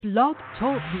Blog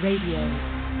Talk Radio.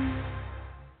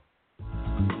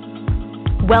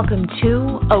 Welcome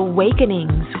to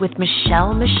Awakenings with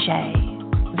Michelle Mache,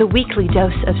 the weekly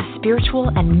dose of spiritual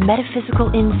and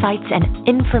metaphysical insights and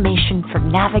information for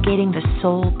navigating the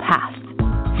soul path.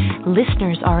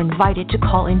 Listeners are invited to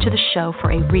call into the show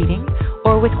for a reading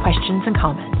or with questions and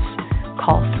comments.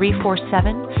 Call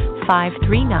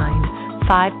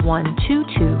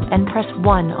 347-539-5122 and press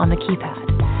 1 on the keypad.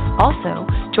 Also,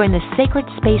 join the Sacred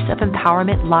Space of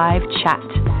Empowerment live chat.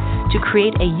 To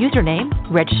create a username,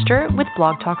 register with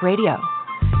Blog Talk Radio.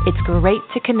 It's great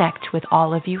to connect with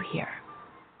all of you here.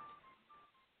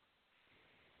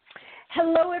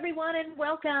 Hello, everyone, and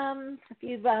welcome. If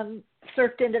you've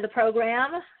surfed into the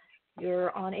program,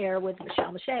 you're on air with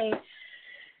Michelle Mache.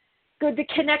 Good to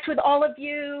connect with all of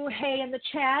you. Hey, in the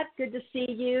chat, good to see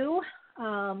you,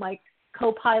 my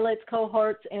co-pilots,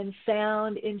 cohorts, and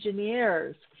sound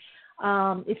engineers.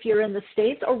 If you're in the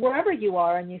States or wherever you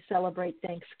are and you celebrate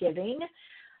Thanksgiving,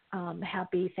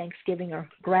 happy Thanksgiving or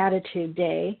Gratitude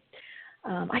Day.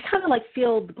 I kind of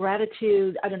feel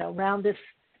gratitude, around this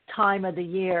time of the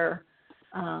year.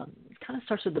 It kind of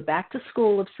starts with the back to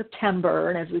school of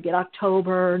September, and as we get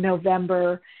October,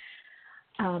 November,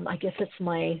 I guess it's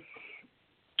my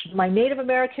Native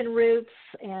American roots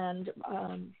and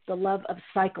the love of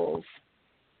cycles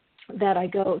that I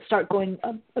start going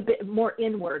a bit more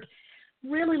inward.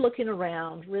 Really looking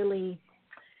around, really,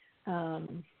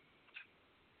 some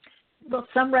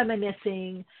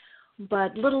reminiscing,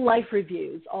 but little life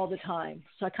reviews all the time.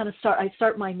 So I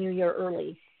start my new year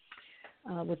early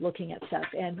with looking at stuff,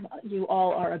 and you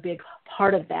all are a big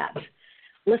part of that.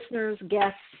 Listeners,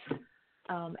 guests,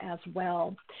 as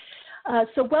well.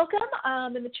 So welcome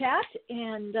in the chat,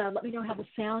 and let me know how the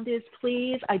sound is,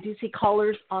 please. I do see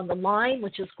callers on the line,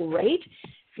 which is great.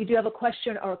 If you do have a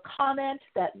question or a comment,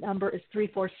 that number is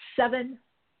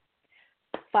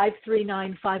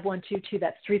 347-539-5122.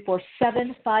 That's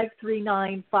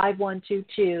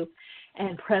 347-539-5122,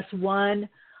 and press 1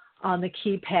 on the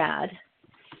keypad.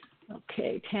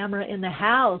 Okay, Tamara in the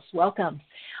house, welcome.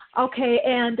 Okay,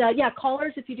 and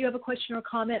callers, if you do have a question or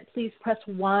comment, please press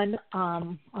 1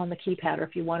 on the keypad, or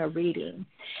if you want a reading.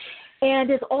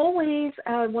 And as always,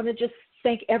 I want to just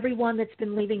thank everyone that's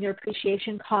been leaving their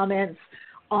appreciation comments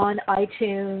on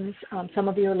iTunes. Some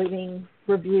of you are leaving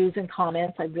reviews and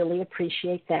comments. I really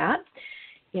appreciate that.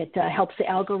 It helps the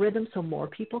algorithm so more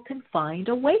people can find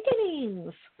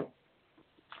Awakenings.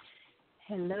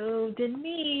 Hello,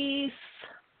 Denise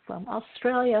from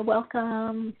Australia.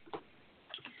 Welcome.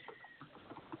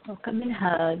 Welcome and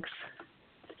hugs.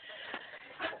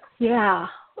 Yeah.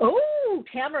 Oh,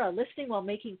 Tamara, listening while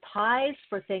making pies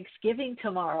for Thanksgiving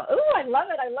tomorrow. Oh, I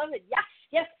love it. I love it. Yes,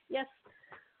 yes, yes.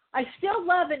 I still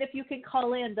love it if you can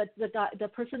call in the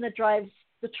person that drives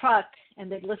the truck and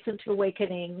they listen to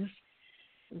Awakenings.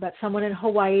 But someone in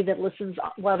Hawaii that listens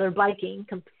while they're biking,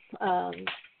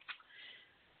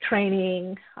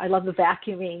 training. I love the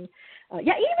vacuuming.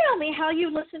 Email me how you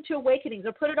listen to Awakenings,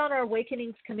 or put it on our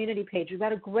Awakenings community page. We've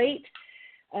got a great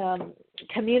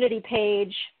community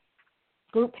page,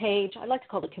 group page. I like to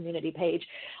call it community page,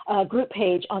 group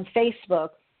page on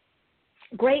Facebook.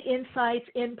 Great insights,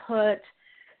 input,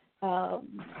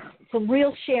 some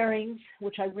real sharings,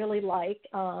 which I really like.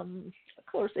 Of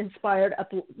course, inspired,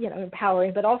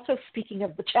 empowering, but also speaking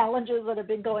of the challenges that have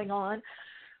been going on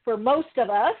for most of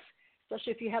us,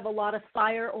 especially if you have a lot of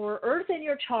fire or earth in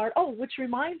your chart. Oh, which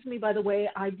reminds me, by the way,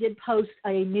 I did post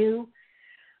a new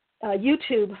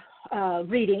YouTube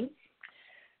reading,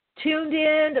 Tuned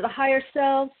In to the Higher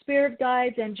Self, Spirit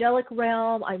Guides, Angelic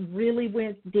Realm. I really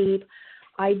went deep.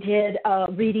 I did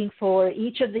a reading for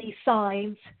each of these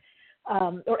signs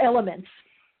or elements.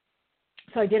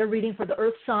 So I did a reading for the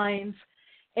earth signs,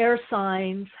 air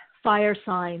signs, fire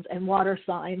signs, and water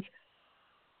signs.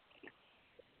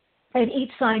 And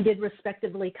each sign did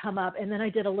respectively come up. And then I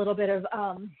did a little bit of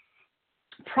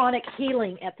pranic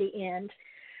healing at the end.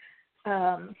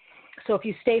 So if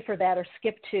you stay for that or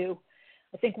skip to,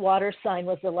 I think water sign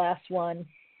was the last one.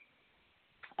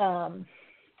 I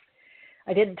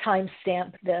didn't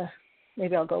timestamp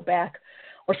maybe I'll go back.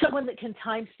 Or someone that can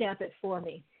timestamp it for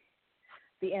me,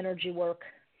 the energy work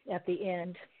at the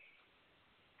end.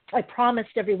 I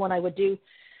promised everyone I would do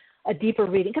a deeper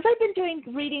reading, because I've been doing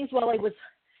readings while I was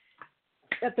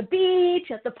at the beach,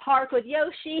 at the park with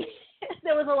Yoshi.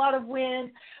 There was a lot of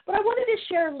wind. But I wanted to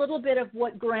share a little bit of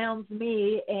what grounds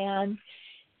me, and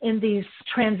in these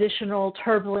transitional,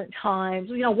 turbulent times,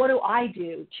 what do I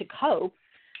do to cope?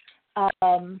 I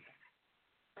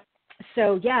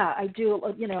do,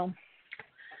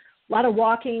 a lot of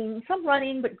walking, some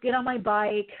running, but get on my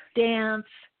bike, dance,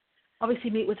 obviously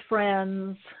meet with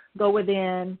friends, go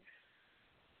within,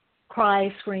 cry,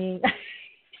 scream,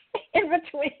 in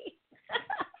between.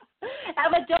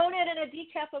 Have a donut and a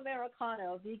decaf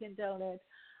Americano, vegan donut.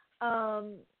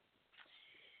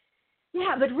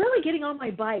 Yeah, but really getting on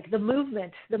my bike, the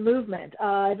movement.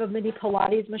 I have a mini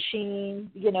Pilates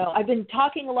machine. I've been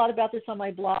talking a lot about this on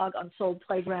my blog on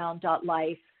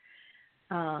soulplayground.life.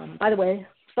 By the way,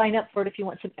 sign up for it if you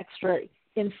want some extra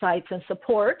insights and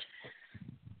support.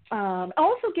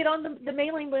 Also get on the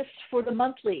mailing list for the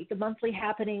monthly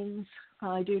happenings.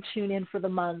 I do tune in for the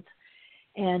month,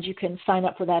 and you can sign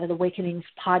up for that at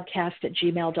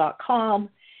awakeningspodcast@gmail.com.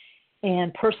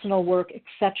 And personal work, et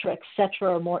cetera,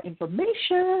 or more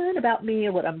information about me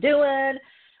or what I'm doing,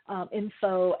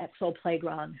 info at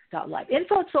soulplayground.life.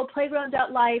 Info at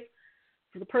soulplayground.life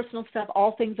for the personal stuff,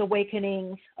 all things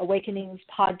awakenings,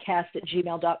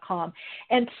 awakeningspodcast@gmail.com.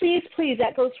 And please,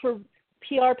 that goes for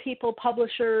PR people,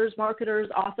 publishers, marketers,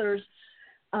 authors.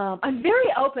 I'm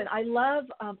very open. I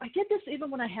love, I did this even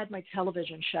when I had my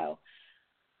television show.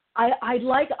 I'm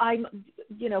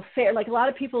fair. Like a lot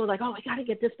of people are like, oh, I got to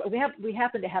get this, but we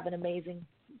happen to have an amazing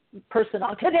person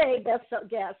on today,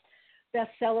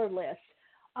 bestseller list.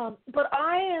 But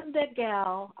I am the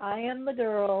gal, I am the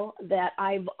girl that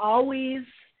I've always,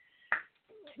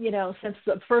 since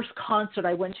the first concert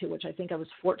I went to, which I think I was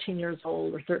 14 years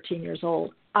old or 13 years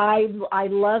old, I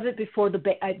love it before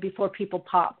people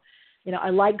pop.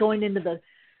 I like going into the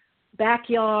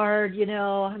backyard,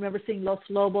 I remember seeing Los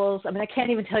Lobos. I mean, I can't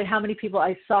even tell you how many people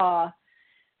I saw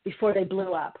before they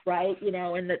blew up, right?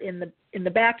 In the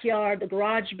backyard, the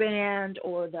garage band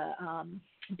or the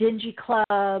dingy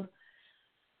club,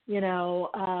 God,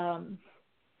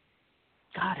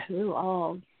 who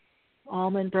all?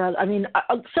 Allman Brothers. I mean,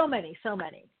 so many,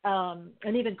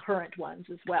 and even current ones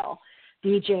as well,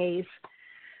 DJs.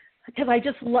 Because I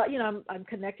just love, I'm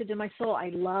connected to my soul. I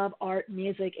love art,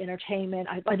 music, entertainment.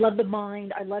 I love the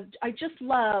mind. I just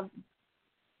love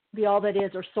the all that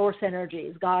is, or source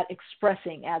energies, God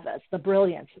expressing as us,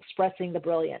 expressing the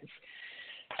brilliance.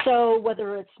 So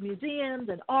whether it's museums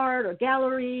and art or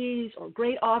galleries or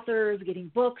great authors, getting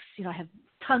books, I have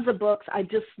tons of books. I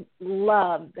just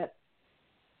love that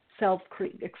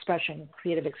self-expression,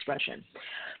 creative expression.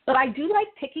 But I do like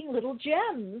picking little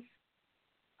gems.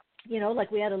 Like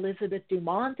we had Elizabeth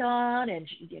Dumont on, and,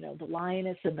 the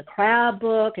Lioness and the Crab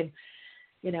book, and,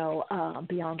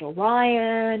 Beyond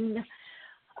Orion.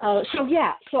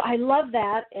 So I love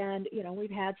that. And,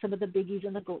 we've had some of the biggies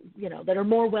that are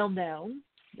more well known.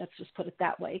 Let's just put it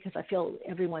that way, because I feel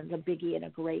everyone's a biggie and a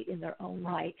great in their own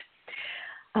right.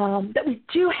 But we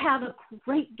do have a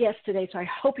great guest today, so I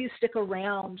hope you stick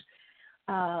around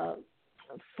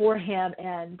for him.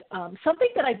 And something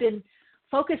that I've been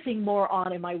focusing more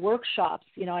on in my workshops,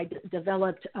 I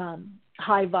developed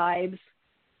High Vibes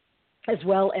as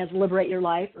well as Liberate Your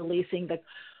Life, releasing the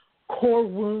core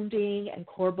wounding and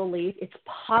core belief. It's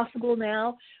possible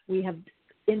now. We have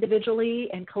individually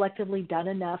and collectively done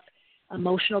enough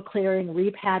emotional clearing,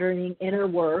 repatterning, inner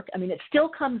work. I mean, it still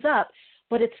comes up,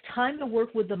 but it's time to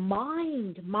work with the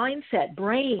mindset,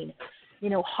 brain,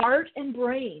 heart and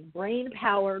brain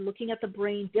power, looking at the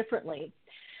brain differently.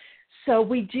 So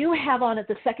we do have on at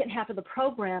the second half of the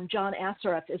program, John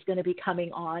Assaraf is going to be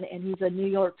coming on, and he's a New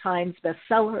York Times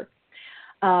bestseller,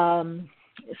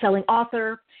 selling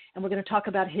author, and we're going to talk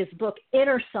about his book,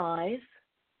 Innercise,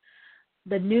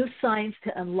 The New Science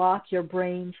to Unlock Your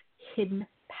Brain's Hidden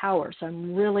Power. So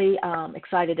I'm really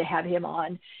excited to have him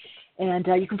on. And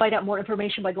you can find out more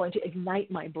information by going to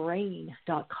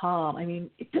ignitemybrain.com. I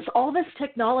mean, just all this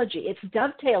technology, it's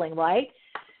dovetailing, right?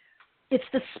 It's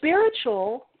the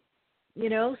spiritual,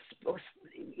 in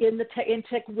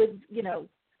tech with,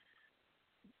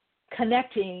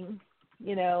 connecting,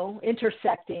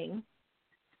 intersecting,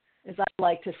 as I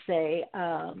like to say,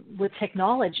 with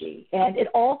technology. And it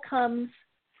all comes,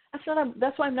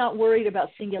 that's why I'm not worried about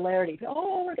singularity.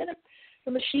 Oh,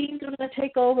 the machine's going to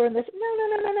take over and this.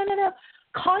 No.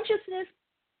 Consciousness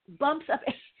bumps up.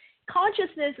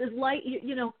 Consciousness is like,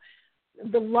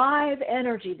 the live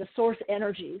energy, the source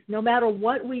energies. No matter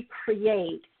what we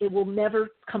create, it will never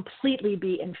completely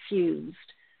be infused.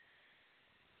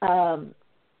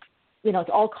 It's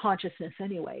all consciousness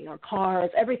anyway. Our cars,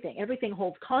 everything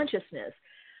holds consciousness.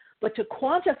 But to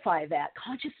quantify that,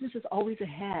 consciousness is always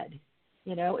ahead.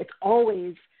 It's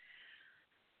always,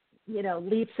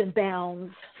 leaps and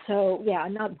bounds. So, yeah,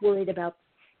 I'm not worried about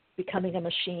becoming a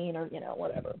machine or,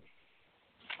 whatever.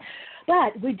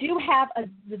 But we do have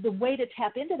the way to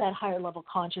tap into that higher level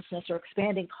consciousness or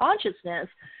expanding consciousness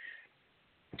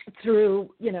through,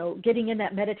 getting in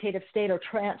that meditative state or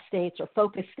trance states or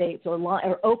focus states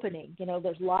or opening.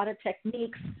 There's a lot of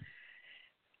techniques,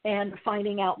 and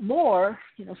finding out more.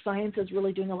 Science is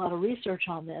really doing a lot of research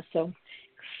on this. So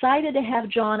excited to have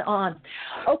John on.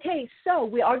 Okay, so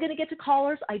we are going to get to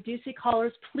callers. I do see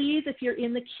callers. Please, if you're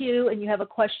in the queue and you have a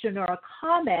question or a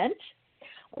comment,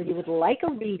 or you would like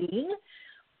a reading,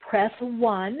 press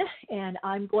 1, and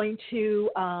I'm going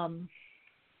to,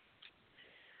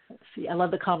 let's see, I love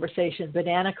the conversation,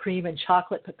 banana cream and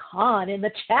chocolate pecan in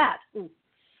the chat. Ooh,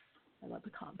 I love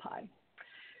pecan pie.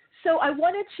 So I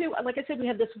wanted to, like I said, we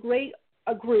have this great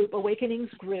group,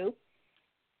 Awakenings group,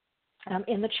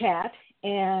 in the chat,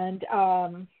 and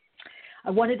I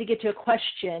wanted to get to a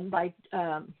question by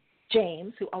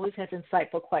James, who always has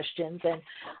insightful questions, and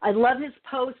I love his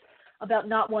post about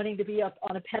not wanting to be up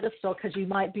on a pedestal because you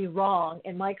might be wrong,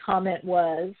 and my comment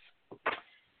was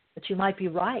that you might be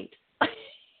right.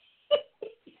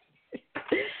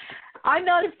 I'm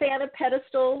not a fan of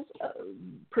pedestals,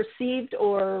 perceived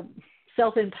or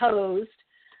self-imposed,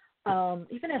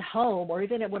 even at home or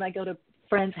even when I go to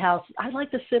friend's house. I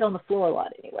like to sit on the floor a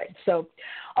lot anyway. So,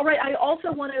 all right, I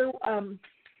also want to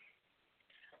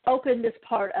open this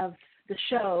part of the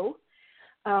show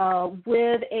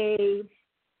with a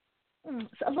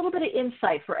little bit of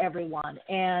insight for everyone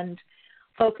and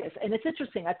focus. And it's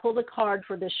interesting. I pulled a card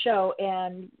for this show,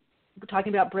 and we're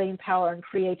talking about brain power and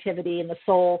creativity and the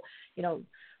soul.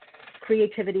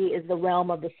 Creativity is the realm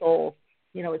of the soul.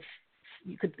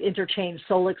 You could interchange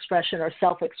soul expression or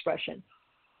self-expression.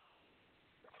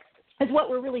 Is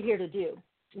what we're really here to do.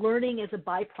 Learning is a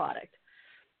byproduct,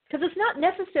 because it's not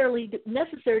necessarily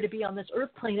necessary to be on this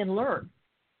earth plane and learn.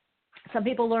 Some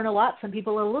people learn a lot, some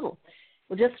people a little.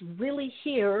 We're just really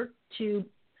here to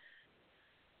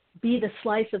be the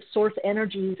slice of source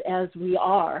energies as we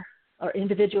are, or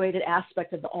individuated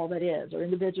aspect of all that is, or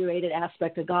individuated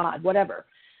aspect of God, whatever.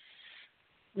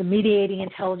 The mediating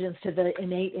intelligence to the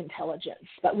innate intelligence.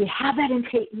 But we have that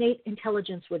innate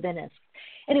intelligence within us.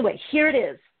 Anyway, here it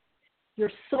is. Your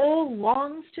soul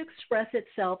longs to express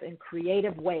itself in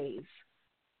creative ways.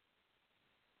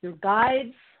 Your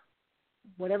guides,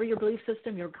 whatever your belief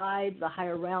system, your guides, the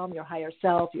higher realm, your higher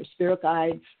self, your spirit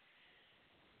guides,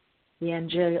 the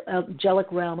angelic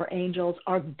realm or angels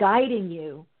are guiding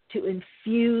you to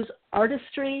infuse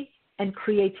artistry and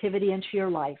creativity into your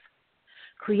life.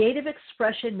 Creative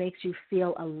expression makes you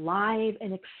feel alive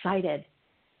and excited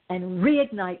and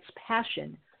reignites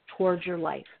passion towards your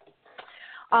life.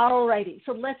 All righty,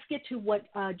 so let's get to what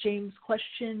James'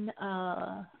 question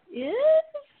is.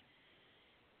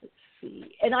 Let's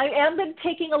see. And I am been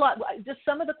taking a lot, just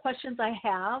some of the questions I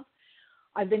have,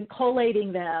 I've been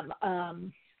collating them.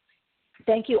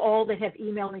 Thank you all that have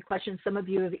emailed me questions. Some of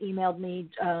you have emailed me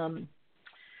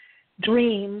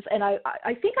dreams, and I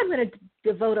think I'm going to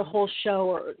devote a whole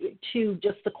show to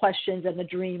just the questions and the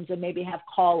dreams, and maybe have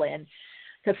call in,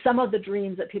 because some of the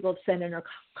dreams that people have sent in are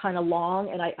kind of long,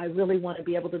 and I really want to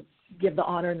be able to give the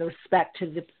honor and the respect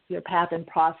to your path and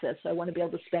process. So I want to be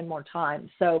able to spend more time.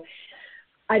 So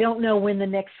I don't know when the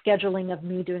next scheduling of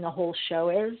me doing a whole show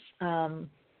is.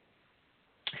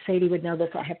 Sadie would know this.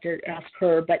 I have to ask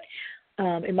her, but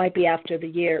it might be after the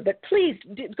year. But please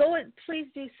please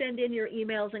do send in your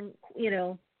emails, and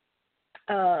email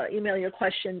your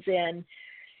questions in,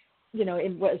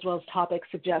 as well as topic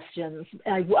suggestions.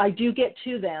 I do get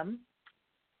to them,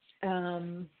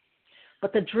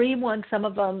 but the dream ones, some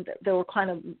of them, they were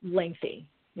kind of lengthy.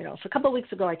 So a couple of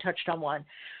weeks ago I touched on one.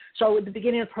 So at the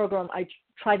beginning of the program, I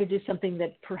try to do something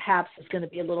that perhaps is going to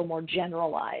be a little more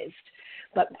generalized,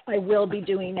 but I will be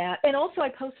doing that. And also I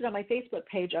posted on my Facebook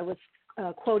page, I was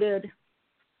quoted,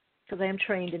 because I am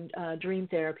trained in dream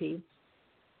therapy,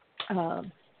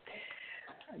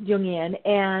 Jungian,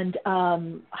 and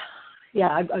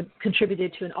I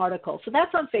contributed to an article. So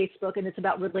that's on Facebook, and it's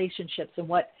about relationships and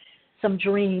what some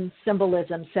dream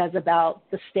symbolism says about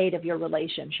the state of your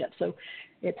relationship. So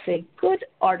it's a good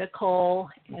article,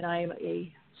 and I'm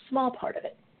a small part of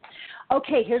it.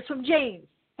 Okay, here's from James.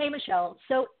 Hey, Michelle.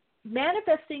 So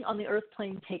manifesting on the earth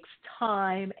plane takes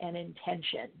time and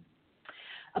intention.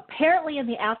 Apparently in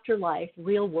the afterlife,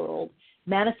 real world,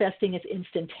 manifesting is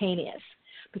instantaneous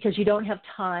because you don't have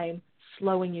time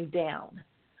slowing you down.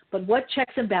 But what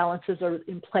checks and balances are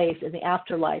in place in the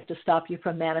afterlife to stop you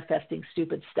from manifesting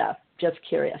stupid stuff? Just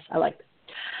curious. I like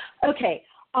that. Okay.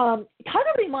 It kind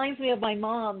of reminds me of my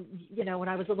mom, when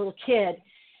I was a little kid,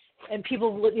 and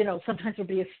people would, sometimes would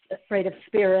be afraid of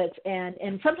spirits.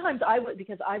 And sometimes I would,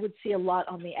 because I would see a lot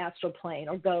on the astral plane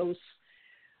or ghosts,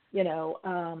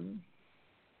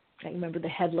 I remember the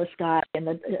headless guy in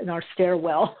our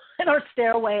stairwell, in our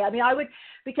stairway. I mean, I would,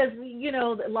 because, you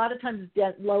know, a lot of times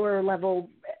lower level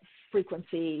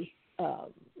frequency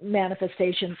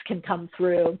manifestations can come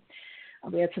through.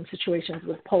 We had some situations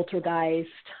with poltergeist,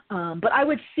 but I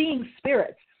was seeing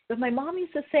spirits. But my mom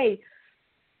used to say,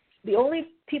 the only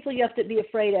people you have to be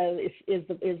afraid of is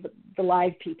the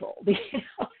live people. You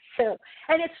know? So,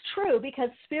 and it's true, because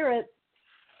spirit,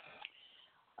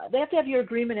 they have to have your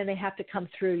agreement and they have to come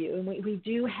through you. And we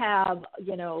do have,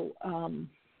 you know,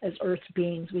 as earth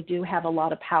beings, we do have a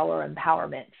lot of power and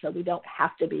empowerment. So we don't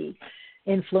have to be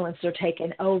influenced or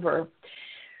taken over.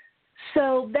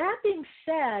 So that being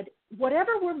said,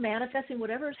 whatever we're manifesting,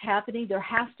 whatever is happening, there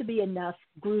has to be enough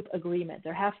group agreement.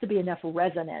 There has to be enough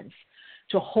resonance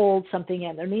to hold something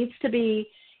in. There needs to be,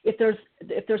 if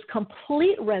there's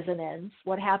complete resonance,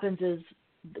 what happens is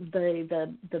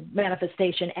the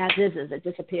manifestation as is, it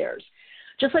disappears.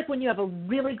 Just like when you have a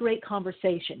really great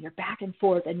conversation, you're back and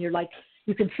forth and you're like,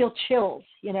 you can feel chills,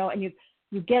 you know, and you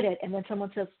get it. And then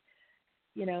someone says,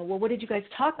 you know, well, what did you guys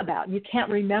talk about? And you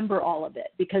can't remember all of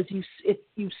it because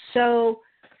you so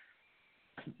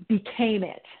became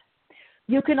it.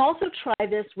 You can also try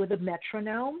this with a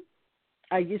metronome.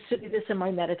 I used to do this in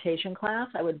my meditation class.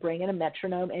 I would bring in a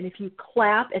metronome, and if you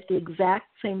clap at the exact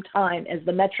same time as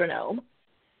the metronome,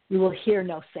 you will hear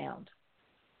no sound.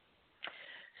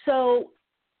 So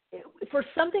for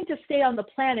something to stay on the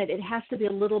planet, it has to be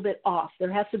a little bit off.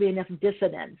 There has to be enough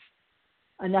dissonance,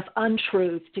 enough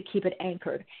untruth to keep it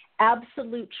anchored.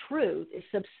 Absolute truth is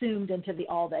subsumed into the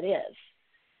all that is,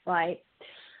 right?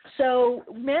 So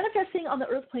manifesting on the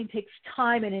earth plane takes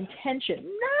time and intention.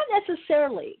 Not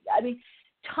necessarily. I mean,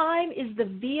 time is the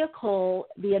vehicle,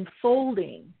 the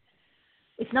unfolding.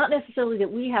 It's not necessarily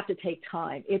that we have to take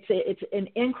time. It's an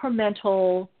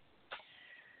incremental.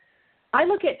 I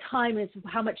look at time as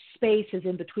how much space is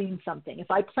in between something.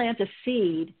 If I plant a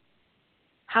seed,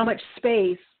 how much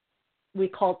space we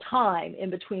call time in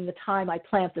between the time I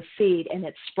plant the seed and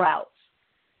it sprouts.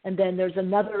 And then there's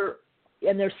another,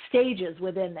 and there's stages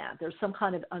within that. There's some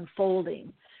kind of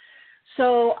unfolding.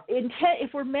 So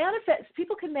if we're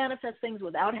people can manifest things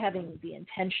without having the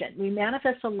intention. We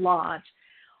manifest a lot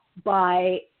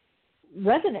by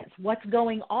resonance, what's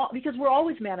going on, because we're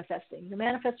always manifesting. You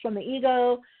manifest from the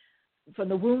ego, from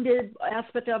the wounded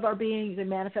aspect of our being. You can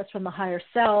manifest from the higher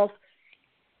self.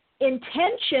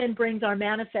 Intention brings our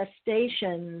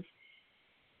manifestations,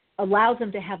 allows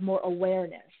them to have more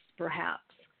awareness, perhaps.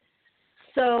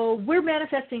 So we're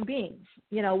manifesting beings,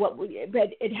 you know, but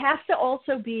it has to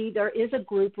also be, there is a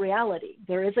group reality.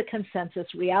 There is a consensus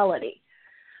reality.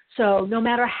 So no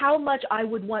matter how much I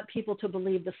would want people to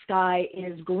believe the sky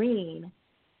is green,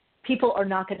 people are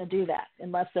not going to do that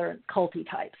unless they're culty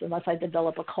types, unless I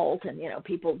develop a cult and, you know,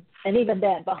 people, and even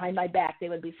then behind my back, they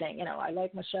would be saying, you know, I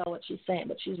like Michelle, what she's saying,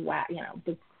 but she's whack, you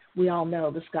know, we all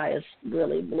know the sky is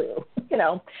really blue, you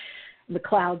know, the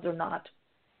clouds are not,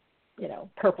 you know,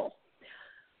 purple.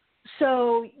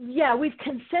 So, yeah,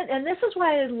 and this is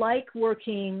why I like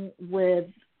working with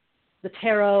the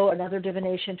tarot and other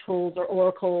divination tools or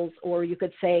oracles, or you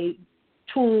could say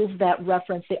tools that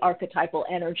reference the archetypal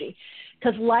energy.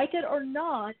 Because like it or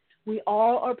not, we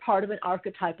all are part of an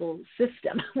archetypal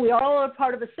system. We all are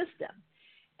part of a system.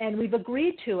 And we've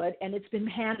agreed to it, and it's been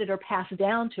handed or passed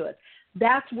down to us.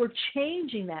 We're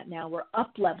changing that now. We're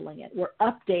up-leveling it. We're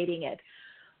updating it.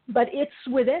 But it's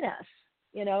within us.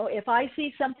 You know, if I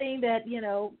see something that, you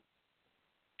know,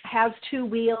 has two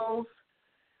wheels,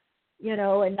 you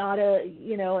know, and not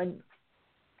and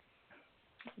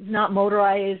not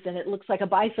motorized, and it looks like a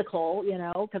bicycle, you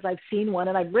know, because I've seen one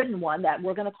and I've ridden one, that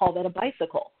we're going to call that a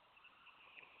bicycle.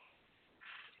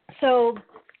 So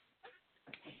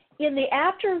in the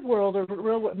afterworld or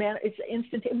real world, it's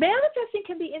instantaneous. Manifesting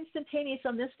can be instantaneous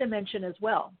on this dimension as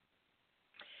well.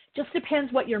 Just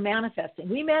depends what you're manifesting.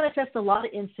 We manifest a lot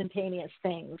of instantaneous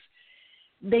things.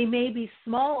 They may be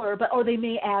smaller, or they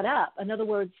may add up. In other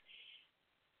words,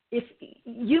 if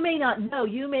you may not know,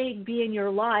 you may be in your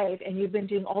life and you've been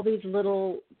doing all these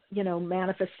little, you know,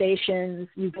 manifestations.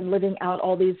 You've been living out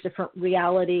all these different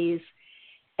realities,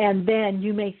 and then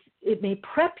it may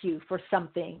prep you for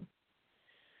something.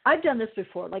 I've done this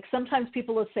before. Like sometimes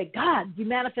people will say, God, you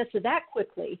manifested that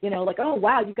quickly. You know, like, oh,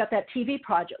 wow, you got that TV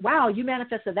project. Wow, you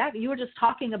manifested that. You were just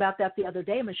talking about that the other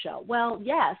day, Michelle. Well,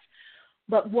 yes,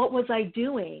 but what was I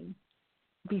doing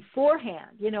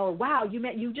beforehand? You know, wow,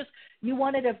 you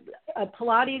wanted a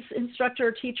Pilates instructor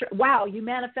or teacher. Wow, you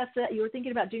manifested that. You were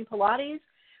thinking about doing Pilates.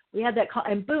 We had that,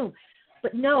 and boom.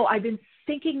 But no, I've been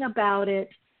thinking about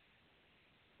it,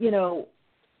 you know,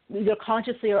 either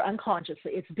consciously or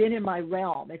unconsciously. It's been in my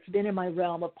realm. It's been in my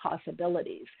realm of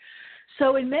possibilities.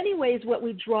 So in many ways, what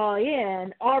we draw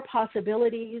in are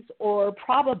possibilities or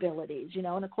probabilities,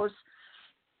 and of course,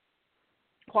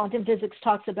 quantum physics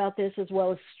talks about this as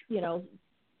well as,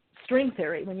 string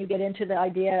theory, when you get into the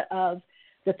idea of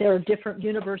that there are different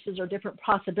universes or different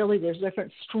possibilities, there's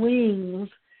different strings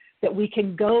that we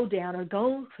can go down or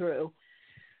go through,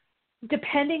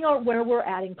 depending on where we're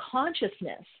at in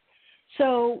consciousness.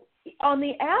 So on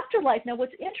the afterlife, now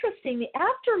what's interesting, the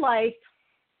afterlife,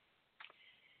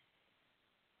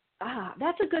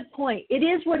 that's a good point. It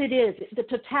is what it is. The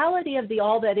totality of the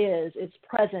all that is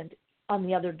present on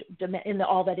the other in the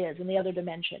all that is, in the other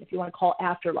dimension, if you want to call it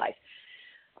afterlife.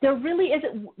 There really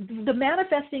isn't, the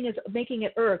manifesting is making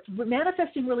it earth.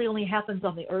 Manifesting really only happens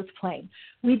on the earth plane.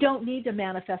 We don't need to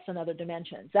manifest in other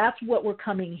dimensions. That's what we're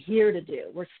coming here to do.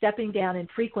 We're stepping down in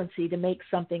frequency to make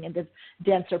something in this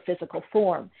denser physical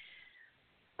form.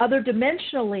 Other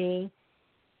dimensionally,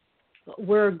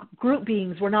 we're group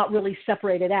beings. We're not really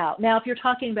separated out. Now, if you're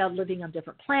talking about living on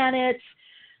different planets,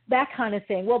 that kind of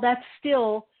thing, well, that's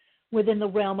still within the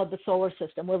realm of the solar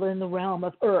system, within the realm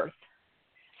of Earth.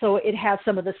 So it has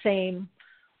some of the same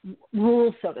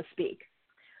rules, so to speak.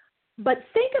 But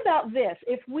think about this.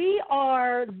 If we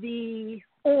are the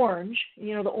orange,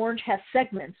 the orange has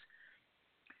segments.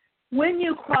 When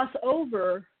you cross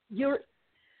over, you're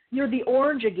the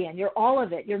orange again. You're all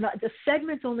of it. You're not. The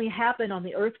segments only happen on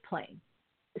the earth plane.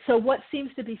 So what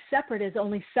seems to be separate is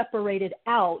only separated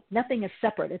out. Nothing is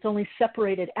separate. It's only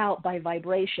separated out by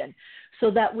vibration, so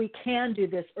that we can do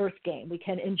this earth game. We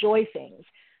can enjoy things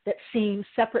that seem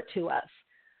separate to us.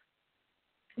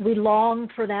 We long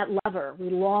for that lover.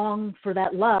 We long for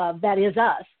that love that is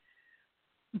us.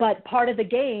 But part of the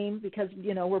game, because,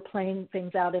 we're playing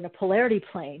things out in a polarity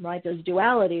plane, right? There's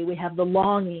duality. We have the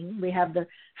longing. We have the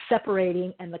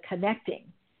separating and the connecting.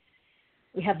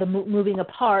 We have the moving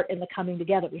apart and the coming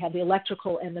together. We have the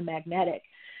electrical and the magnetic.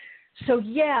 So,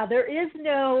 yeah, there is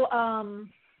no...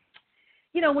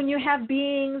 when you have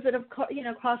beings that have,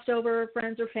 crossed over,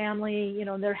 friends or family,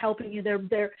 and they're helping you, they're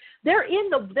in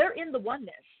the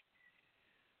oneness.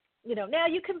 Now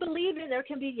you can believe there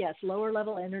can be, yes, lower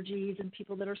level energies and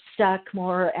people that are stuck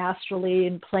more astrally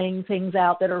and playing things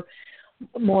out that are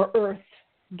more earth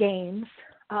games.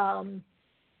 But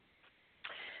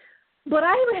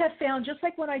I have found, just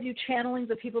like when I do channelings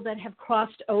of people that have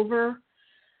crossed over,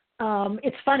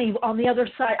 it's funny, on the other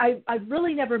side, I've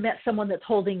really never met someone that's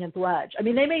holding a grudge. I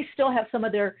mean, they may still have some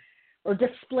of their, or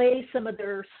display some of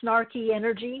their snarky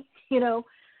energy,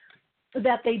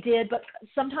 that they did. But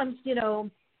sometimes,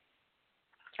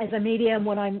 as a medium,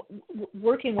 when I'm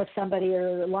working with somebody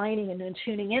or aligning and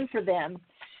tuning in for them,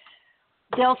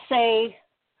 they'll say,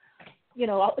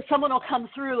 someone will come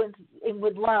through and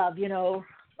with love,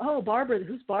 oh, Barbara,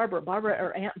 who's Barbara? Barbara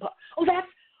or Aunt?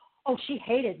 Oh, she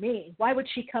hated me. Why would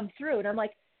she come through? And I'm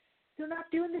like, they're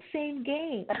not doing the same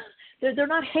game. They're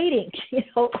not hating,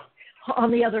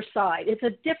 on the other side. It's a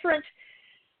different,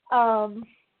 unless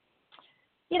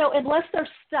they're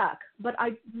stuck. But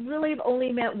I really have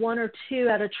only met one or two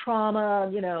out of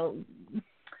trauma,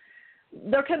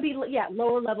 There can be,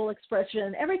 lower level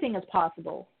expression. Everything is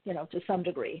possible, to some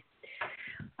degree.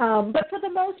 But for the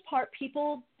most part,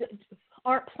 people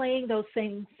aren't playing those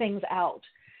same things out.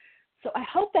 So I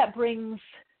hope that brings,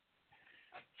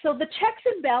 so the checks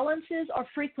and balances are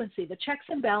frequency. The checks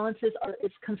and balances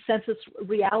is consensus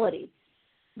reality.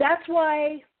 That's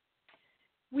why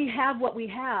we have what we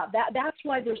have. That's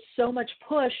why there's so much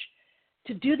push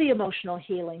to do the emotional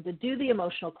healing, to do the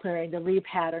emotional clearing, the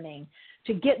repatterning,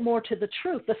 to get more to the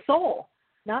truth, the soul,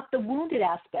 not the wounded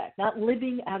aspect, not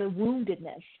living out of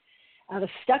woundedness, out of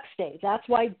stuck state. That's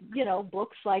why,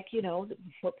 books like,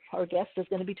 what our guest is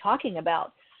going to be talking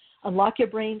about, Unlock Your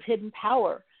Brain's Hidden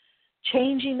Power,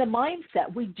 changing the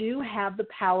mindset. We do have the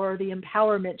power, the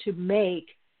empowerment to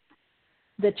make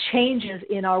the changes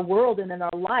in our world and in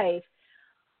our life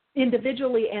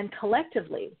individually and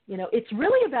collectively. It's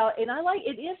really about, and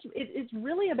it's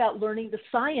really about learning the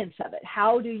science of it.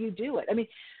 How do you do it? I mean,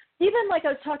 even like I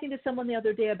was talking to someone the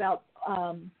other day about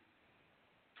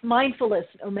mindfulness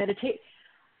or meditation.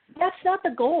 That's not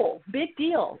the goal. Big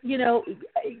deal. If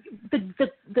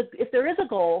there is a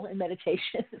goal in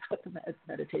meditation, is what the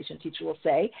meditation teacher will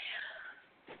say,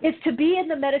 is to be in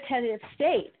the meditative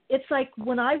state. It's like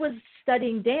when I was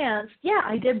studying dance,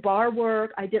 I did bar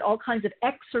work. I did all kinds of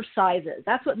exercises.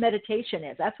 That's what meditation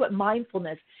is. That's what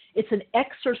mindfulness. It's an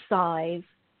exercise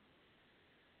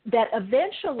that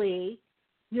eventually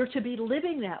you're to be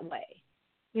living that way.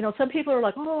 You know, some people are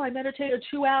like, oh, I meditated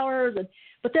 2 hours,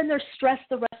 but then they're stressed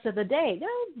the rest of the day. No,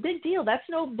 big deal. That's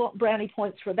no brownie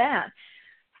points for that.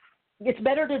 It's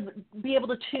better to be able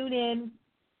to tune in,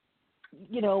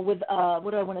 you know, with,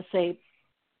 what do I want to say,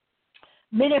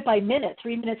 minute by minute,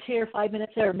 3 minutes here, 5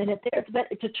 minutes there, a minute there. It's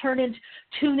better to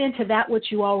tune into that which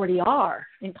you already are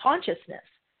in consciousness.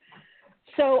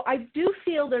 So I do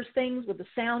feel there's things with the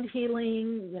sound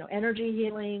healing, you know, energy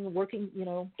healing, working, you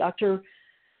know, Dr.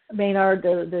 Maynard,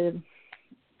 the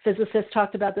physicist,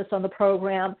 talked about this on the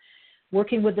program,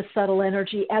 working with the subtle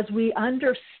energy as we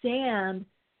understand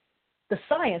the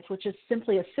science, which is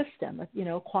simply a system, you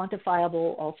know,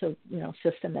 quantifiable also, you know,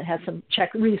 system that has some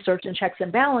research and checks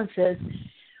and balances,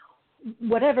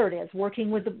 whatever it is,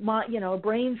 working with the, you know,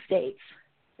 brain states.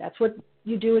 That's what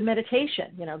you do in meditation.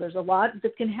 You know, there's a lot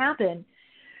that can happen.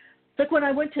 It's like when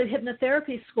I went to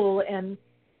hypnotherapy school, and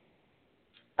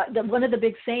one of the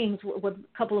big sayings with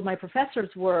a couple of my professors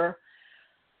were,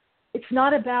 it's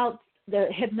not about the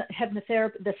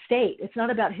hypnotherapy, the state. It's not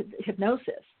about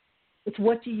hypnosis. It's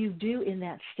what do you do in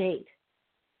that state?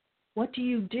 What do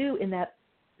you do in that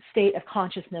state of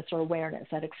consciousness or awareness,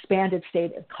 that expanded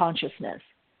state of consciousness?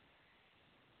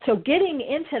 So getting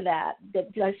into that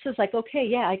it's just like, okay,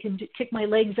 yeah, I can kick my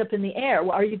legs up in the air.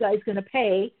 Well, are you guys going to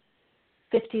pay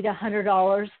 $50 to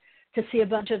 $100 to see a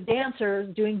bunch of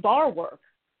dancers doing bar work?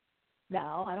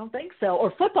 No, I don't think so.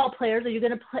 Or football players, are you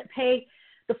going to pay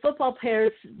the football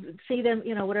players, see them,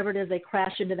 you know, whatever it is, they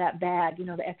crash into that bag, you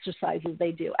know, the exercises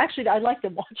they do. Actually, I like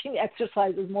them watching the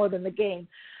exercises more than the game.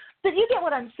 But you get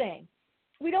what I'm saying.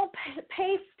 We don't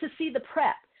pay to see the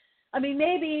prep. I mean,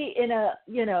 maybe in a,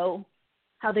 you know,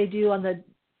 how they do on the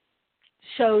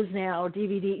shows now,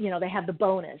 DVD, you know, they have the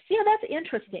bonus. Yeah, that's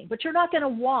interesting. But you're not going to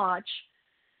watch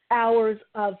hours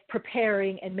of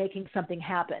preparing and making something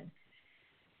happen.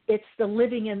 It's the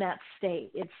living in that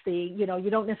state. It's the, you know, you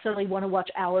don't necessarily want to watch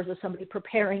hours of somebody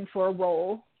preparing for a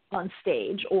role on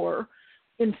stage or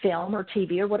in film or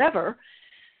TV or whatever,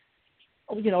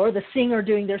 you know, or the singer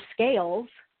doing their scales.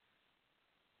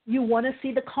 You want to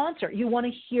see the concert. You want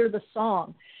to hear the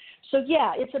song. So,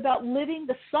 yeah, it's about living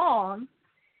the song,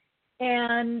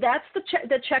 and that's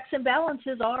the checks and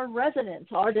balances are resonance.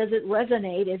 Or does it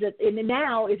resonate? Is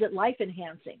it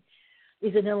life-enhancing?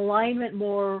 Is it in alignment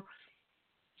more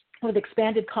with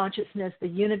expanded consciousness, the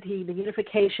unity, the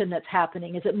unification that's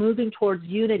happening? Is it moving towards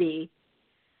unity,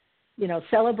 you know,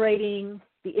 celebrating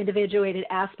the individuated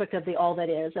aspect of the all that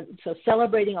is? And so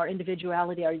celebrating our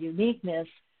individuality, our uniqueness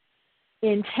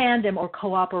in tandem or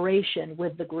cooperation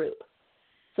with the group.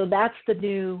 So that's the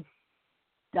new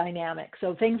dynamic.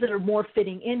 So things that are more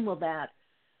fitting in with that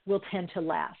will tend to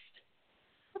last.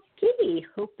 Okay,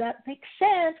 hope that makes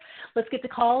sense. Let's get the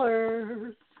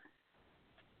callers.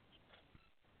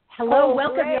 Hello,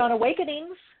 welcome. Great. You're on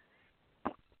Awakenings.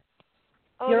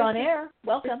 You're on air.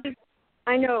 Welcome.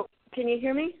 I know. Can you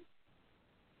hear me?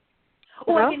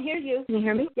 Oh, hello? I can hear you. Can you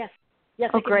hear me? Yes. Yes.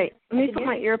 Oh, great. Let me put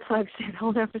my earplugs in.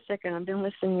 Hold on for a second. I've been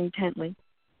listening intently.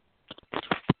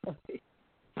 Okay.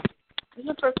 This is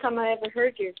the first time I ever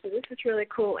heard you, so this is really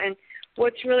cool. And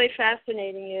what's really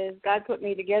fascinating is God put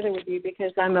me together with you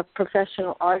because I'm a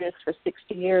professional artist for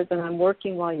 60 years, and I'm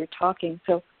working while you're talking.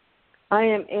 So I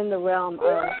am in the realm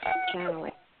of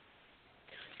channeling.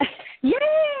 Yay!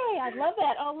 I love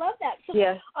that. I love that. So,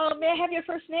 yes. May I have your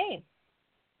first name?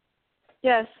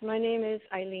 Yes, my name is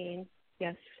Eileen.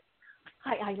 Yes.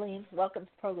 Hi, Eileen. Welcome to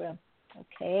the program.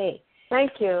 Okay.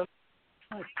 Thank you.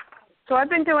 So I've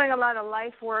been doing a lot of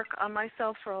life work on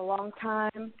myself for a long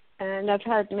time, and I've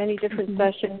had many different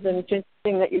sessions, and it's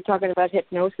interesting that you're talking about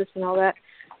hypnosis and all that.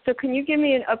 So can you give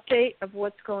me an update of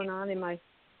what's going on in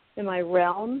my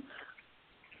realm?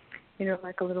 You know,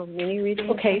 like a little mini reading.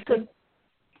 Okay, so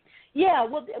yeah,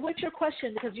 well, what's your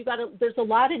question? Because there's a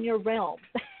lot in your realm,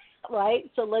 right?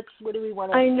 So what do we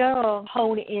want to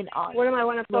hone in on? What do I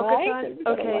want to focus on?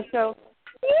 Okay, so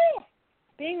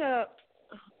being a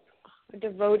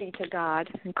devotee to God,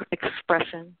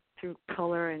 expression through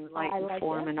color and light and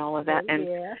form and all of that,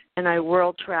 and I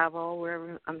world travel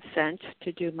wherever I'm sent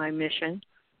to do my mission.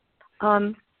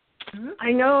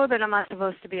 I know that I'm not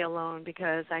supposed to be alone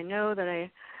because I know that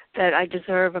I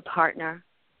deserve a partner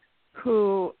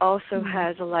who also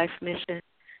has a life mission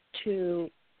to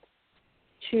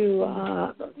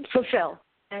fulfill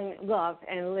and love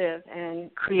and live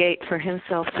and create for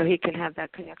himself so he can have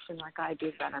that connection like I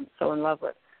do that I'm so in love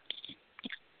with.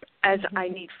 As I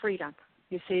need freedom,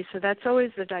 you see. So that's always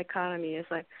the dichotomy is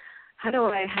like, how do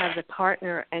I have the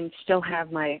partner and still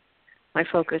have my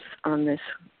focus on this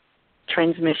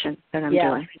transmission that I'm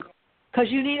doing?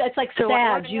 Because you need, it's like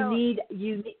SADS, you need,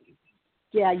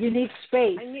 Yeah, you need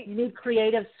space. You need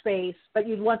creative space, but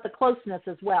you want the closeness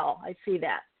as well. I see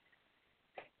that.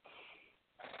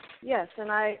 Yes,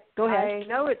 and I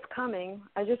know it's coming.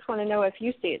 I just want to know if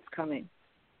you see it's coming.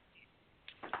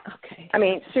 Okay. I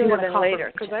mean, sooner than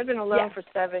later, because I've been alone for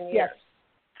 7 years. Yes.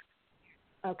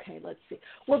 Okay, let's see.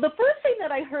 Well, the first thing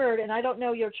that I heard, and I don't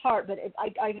know your chart, but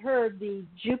I heard the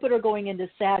Jupiter going into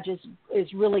Sag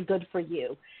is really good for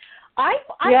you. I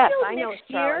feel next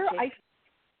year.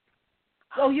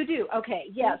 Oh, you do? Okay,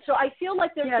 yeah. So I feel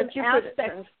like there's some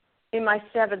aspects in my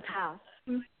 7th house.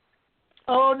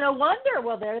 Oh, no wonder.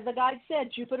 Well, there the guide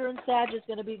said Jupiter and Sag is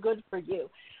going to be good for you.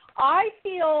 I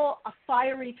feel a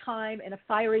fiery time and a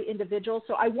fiery individual.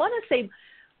 So I want to say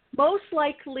most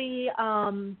likely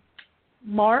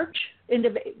March.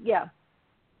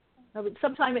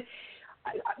 Sometime.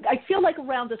 I feel like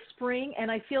around the spring,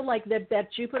 and I feel like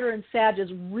that Jupiter and Sag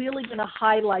is really going to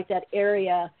highlight that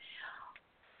area.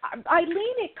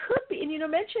 Eileen, it could be, and you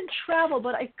mentioned travel,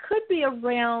 but it could be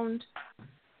around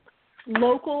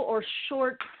local or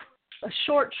a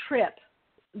short trip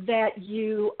that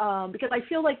you, because I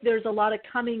feel like there's a lot of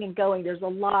coming and going. There's a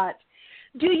lot.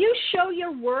 Do you show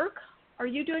your work? Are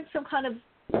you doing some kind of,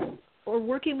 or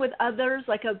working with others,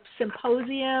 like a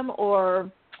symposium,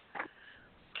 or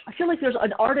I feel like there's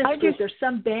an artist group. There's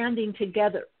some banding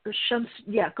together. Or some,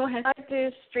 go ahead. I do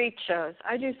street shows.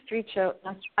 I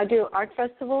do art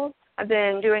festivals. I've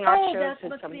been doing art shows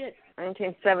since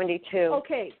 1972.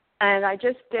 Okay. And I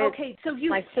just did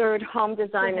my 3rd home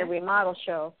design and remodel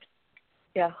show.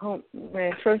 Yeah,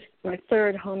 my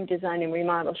 3rd home design and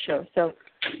remodel show. So,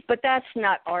 but that's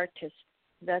not artists.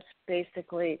 That's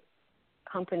basically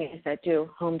companies that do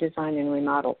home design and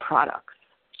remodel products.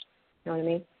 You know what I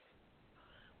mean?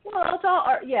 Well, it's all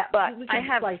art, yeah. But I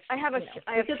have 2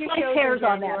 shows hairs in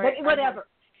on that, but whatever.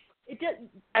 I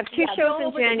have 2 shows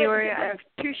in January. I have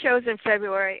 2 shows in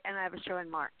February, and I have a show in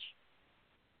March.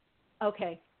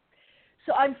 Okay.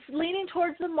 So I'm leaning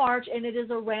towards the March, and it is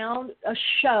around a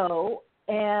show,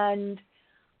 and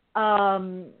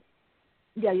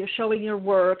you're showing your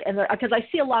work, and because I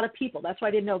see a lot of people. That's why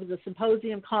I didn't know if it was a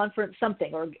symposium, conference,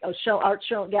 something, or a show, art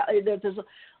show. Yeah, there's a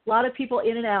lot of people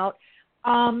in and out.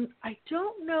 I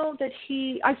don't know that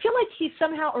I feel like he's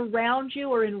somehow around you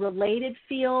or in related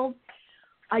field.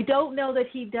 I don't know that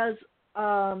he does,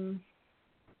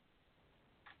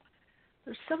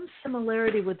 there's some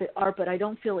similarity with the art, but I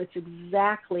don't feel it's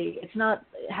not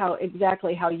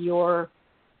exactly how you're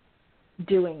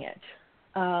doing it.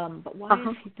 But why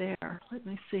is he there? Let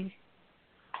me see.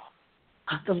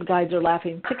 The guides are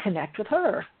laughing. To connect with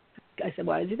her. I said,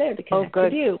 why is he there? To connect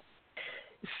with you.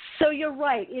 So you're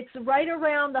right. It's right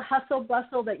around the hustle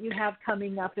bustle that you have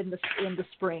coming up in the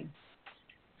spring.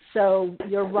 So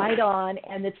you're right on,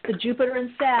 and it's the Jupiter and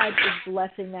Sag is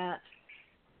blessing that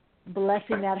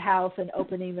house and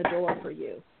opening the door for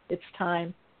you. It's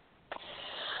time.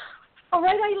 All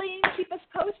right, Eileen, keep us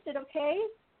posted, okay?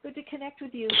 Good to connect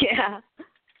with you. Yeah.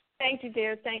 Thank you,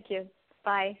 dear. Thank you.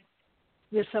 Bye.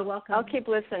 You're so welcome. I'll keep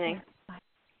listening. Bye.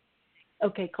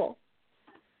 Okay, cool.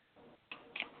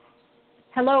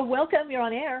 Hello, welcome. You're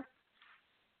on air.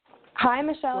 Hi,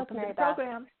 Michelle. Welcome it's Mary to the Beth.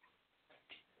 program.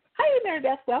 Hi, Mary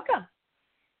Beth. Welcome.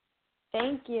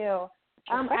 Thank you.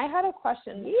 I had a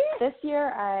question. Yeah. This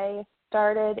year I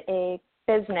started a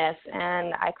business,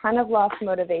 and I kind of lost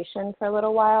motivation for a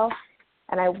little while,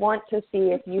 and I want to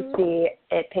see if you see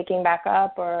it picking back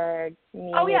up or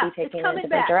me maybe taking it in a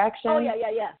different direction. Oh, yeah.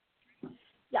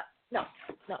 Yeah, no.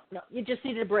 You just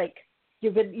needed a break.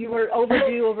 You were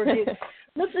overdue.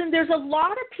 Listen, there's a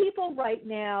lot of people right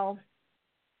now,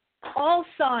 all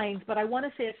signs, but I want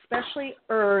to say especially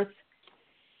Earth.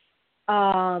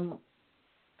 All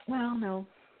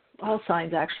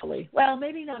signs actually. Well,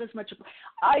 maybe not as much.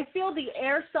 I feel the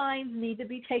air signs need to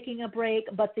be taking a break,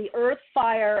 but the Earth,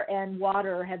 fire, and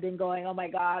water have been going, oh my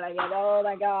God, I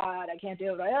can't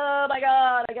do it. Oh my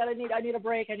God, I need a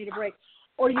break.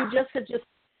 Or you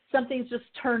something's just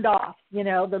turned off,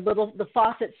 the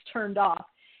faucet's turned off.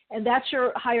 And that's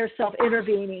your higher self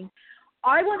intervening.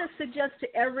 I want to suggest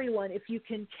to everyone, if you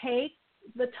can take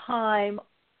the time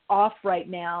off right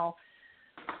now,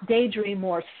 daydream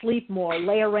more, sleep more,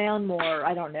 lay around more,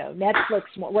 I don't know, Netflix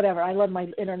more, whatever. I love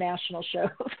my international shows.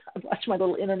 I watch my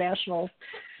little international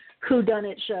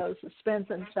whodunit shows, suspense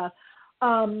and stuff.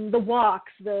 The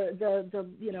walks, the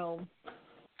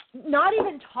not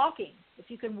even talking. If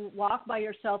you can walk by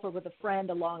yourself or with a friend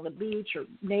along the beach or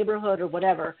neighborhood or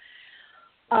whatever.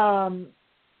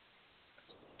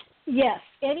 Yes,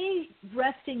 any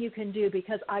resting you can do,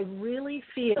 because I really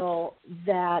feel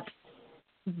that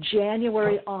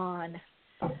January on,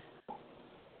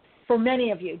 for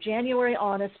many of you, January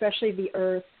on, especially the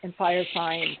earth and fire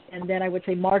signs, and then I would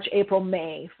say March, April,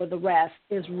 May for the rest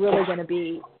is really going to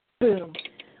be boom.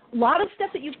 A lot of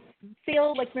stuff that you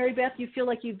feel like, Mary Beth, you feel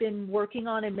like you've been working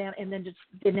on and then just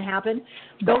didn't happen.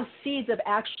 Those seeds have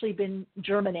actually been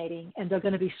germinating, and they're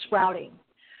going to be sprouting.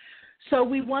 So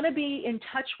we want to be in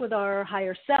touch with our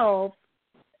higher self,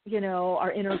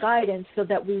 our inner guidance, so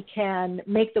that we can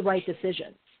make the right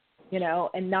decisions,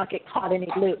 and not get caught in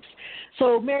any loops.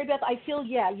 So, Mary Beth, I feel,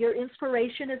 your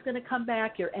inspiration is going to come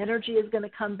back. Your energy is going to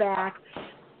come back.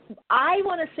 I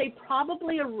want to say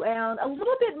probably around a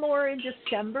little bit more in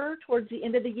December towards the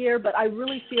end of the year, but I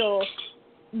really feel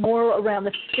more around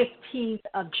the 15th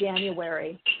of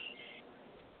January.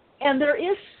 And there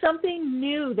is something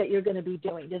new that you're going to be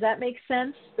doing. Does that make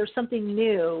sense? There's something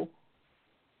new.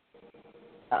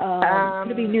 Going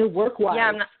to be new work-wise.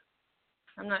 Yeah,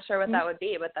 I'm not sure what that would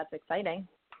be, but that's exciting.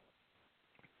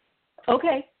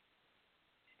 Okay.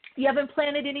 You haven't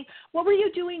planned any. What were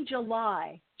you doing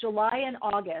July and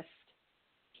August?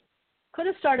 Could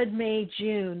have started May,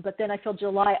 June, but then I feel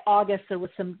July, August,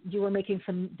 you were making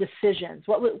some decisions.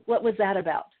 What was that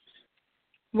about?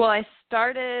 Well, I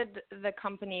started the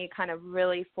company kind of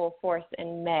really full force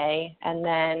in May, and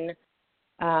then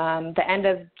the end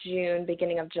of June,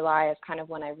 beginning of July is kind of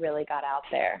when I really got out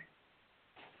there.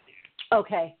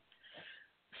 Okay.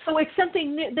 So it's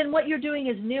something new. Then what you're doing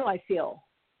is new, I feel.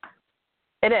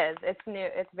 It is. It's new.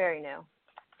 It's very new.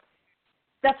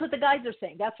 That's what the guys are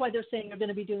saying. That's why they're saying you're going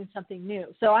to be doing something new.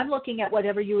 So I'm looking at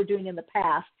whatever you were doing in the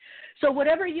past. So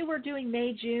whatever you were doing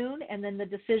May, June, and then the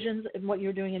decisions and what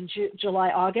you're doing in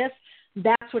July, August,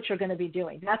 that's what you're going to be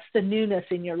doing. That's the newness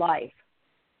in your life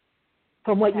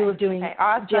from what you were doing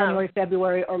awesome. January,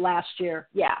 February, or last year.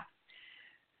 Yeah.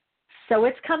 So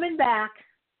it's coming back.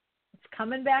 It's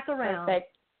coming back around.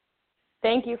 Perfect.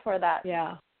 Thank you for that.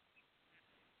 Yeah.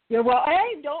 You're well.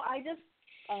 I'm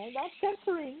not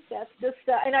censoring. That's just,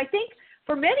 and I think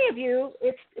for many of you,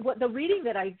 it's what the reading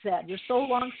that I said. Your soul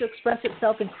longs to express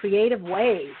itself in creative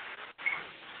ways.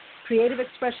 Creative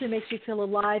expression makes you feel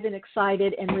alive and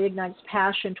excited and reignites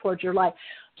passion towards your life.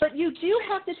 But you do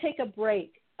have to take a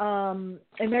break. And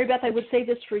Mary Beth, I would say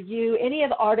this for you. Any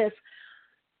of the artists,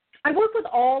 I work with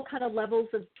all kind of levels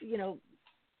of,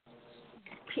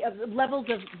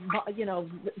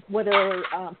 whether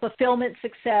fulfillment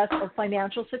success or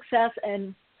financial success,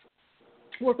 and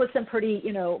work with some pretty,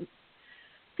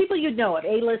 people you'd know of,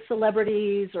 A-list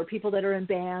celebrities or people that are in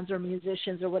bands or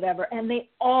musicians or whatever. And they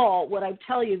all, what I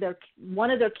tell you, they're one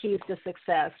of their keys to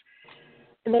success,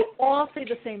 and they all say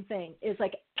the same thing, is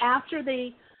like after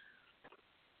they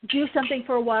do something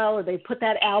for a while, or they put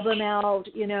that album out,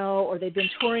 or they've been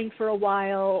touring for a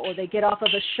while, or they get off of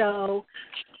a show,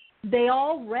 they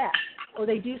all rest, or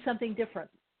they do something different.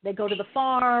 They go to the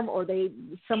farm, or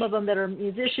some of them that are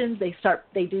musicians, they have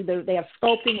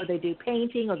sculpting, or they do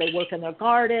painting, or they work in their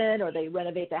garden, or they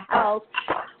renovate the house.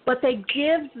 But they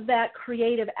give that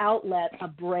creative outlet a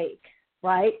break,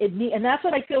 right? And that's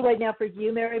what I feel right now for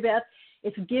you, Mary Beth.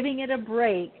 It's giving it a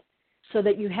break so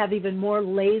that you have even more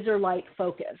laser-like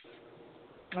focus.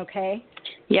 Okay?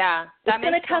 Yeah, that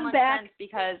makes so much sense,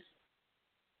 because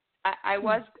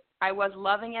I was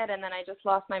loving it, and then I just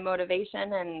lost my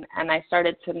motivation, and I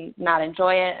started to not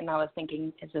enjoy it, and I was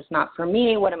thinking, is this not for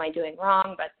me? What am I doing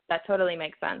wrong? But that totally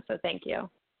makes sense, so thank you.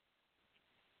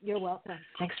 You're welcome.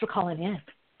 Thanks for calling in.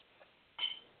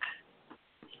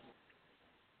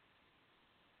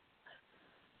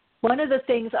 One of the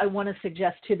things I want to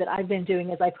suggest, too, that I've been doing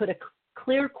is I put a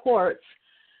clear quartz.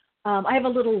 I have a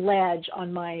little ledge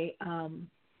on my,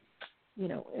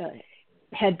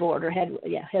 headboard.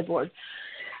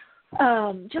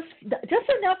 Just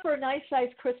enough for a nice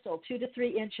sized crystal, 2 to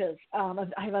 3 inches. I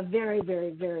have a very,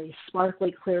 very, very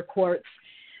sparkly clear quartz.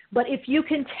 But if you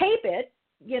can tape it,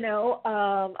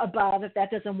 above, if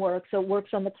that doesn't work, so it works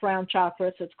on the crown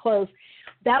chakra, so it's closed,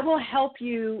 that will help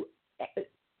you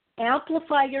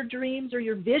amplify your dreams or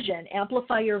your vision,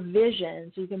 amplify your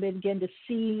vision so you can begin to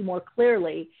see more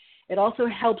clearly. It also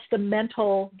helps get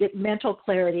mental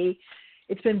clarity.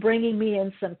 It's been bringing me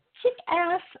in some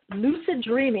kick-ass lucid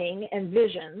dreaming and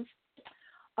visions.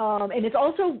 And it's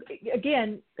also,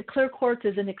 again, the clear quartz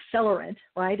is an accelerant,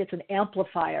 right? It's an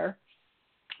amplifier.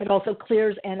 It also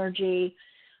clears energy.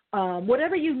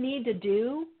 Whatever you need to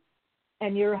do,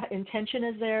 and your intention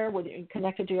is there, whether you're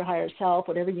connected to your higher self,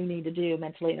 whatever you need to do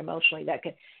mentally and emotionally, that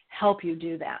can help you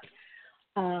do that.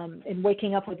 And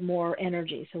waking up with more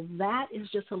energy. So that is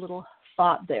just a little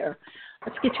thought there.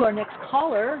 Let's get to our next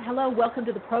caller. Hello, welcome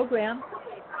to the program.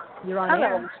 You're on air.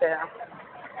 Hello, Michelle.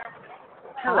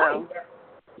 Hello.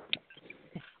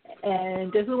 Hi.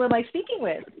 And who am I speaking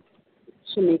with?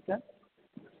 Shanika.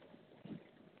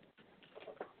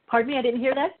 Pardon me, I didn't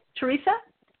hear that. Teresa?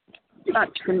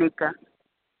 Shanika.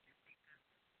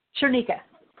 Sharnika.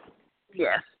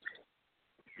 Yes.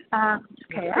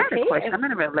 Okay, I had a question. I'm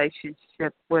in a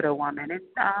relationship with a woman, and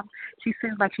she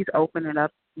seems like she's opening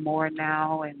up more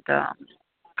now, and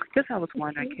just I was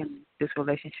wondering, can this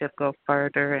relationship go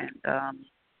further, and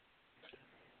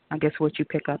I guess what you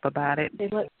pick up about it,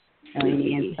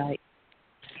 any insight?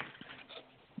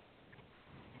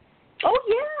 Oh,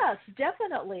 yes,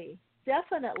 definitely.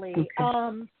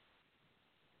 Okay.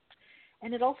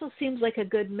 And it also seems like a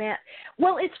good match.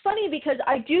 Well, it's funny because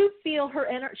I do feel her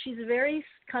energy. She's very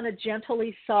kind of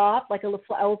gently soft, like a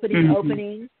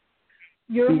opening.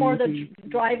 You're more the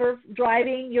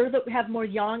driving. You're have more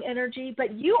yang energy.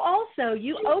 But you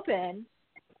open,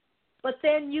 but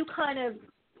then you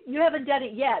haven't done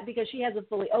it yet because she hasn't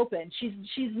fully opened.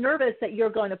 She's nervous that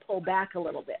you're going to pull back a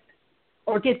little bit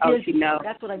or get dizzy. Oh, she knows.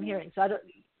 That's what I'm hearing. So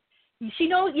she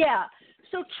knows, yeah.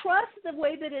 So trust the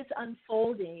way that it's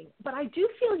unfolding, but I do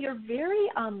feel you're very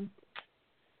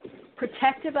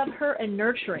protective of her and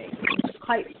nurturing. It's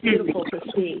quite beautiful to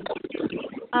see.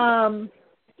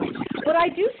 But I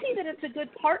do see that it's a good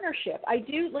partnership. I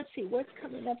do. Let's see what's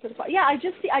coming up for the. Yeah, I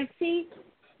see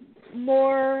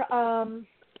more.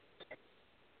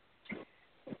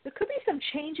 There could be some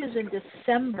changes in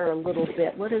December a little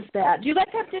bit. What is that? Do you guys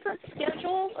have different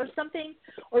schedules or something?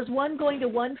 Or is one going to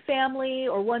one family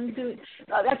or one doing...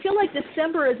 I feel like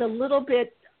December is a little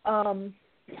bit... or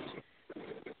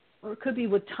it could be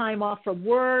with time off from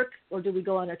work, or do we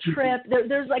go on a trip?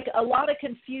 There's like a lot of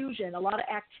confusion, a lot of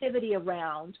activity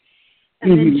around.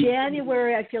 And then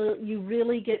January, I feel you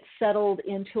really get settled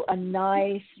into a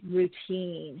nice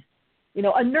routine.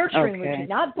 A nurturing routine,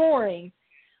 not boring,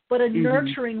 but a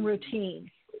nurturing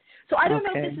routine. So I don't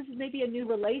know if this is maybe a new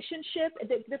relationship.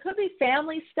 There could be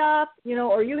family stuff,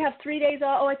 or you have 3 days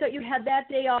off. Oh, I thought you had that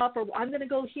day off, or I'm going to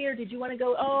go here. Did you want to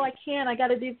go? Oh, I can't. I got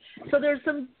to do. So there's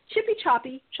some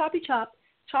choppy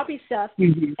stuff.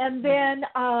 And then,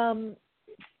 and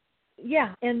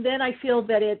then I feel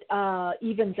that it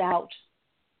evens out.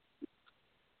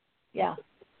 Yeah.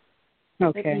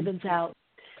 Okay. It evens out.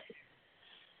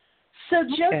 So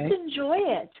just enjoy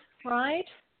it, right?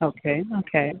 Okay.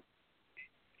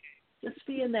 Just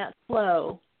be in that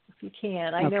flow if you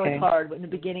can. I know it's hard in the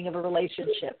beginning of a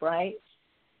relationship, right?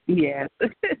 Yes.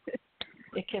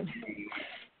 It can.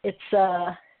 It's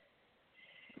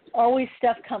always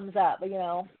stuff comes up. I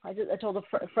told a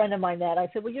friend of mine that. I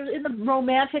said, well, you're in the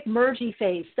romantic mergey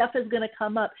phase. Stuff is going to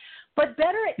come up, but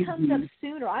better it comes up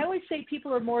sooner. I always say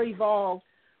people are more evolved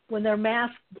when their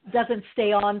mask doesn't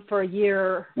stay on for a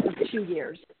year or 2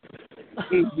 years.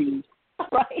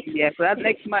 Right. Yeah, so that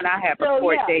next month I have a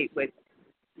court date with.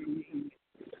 So,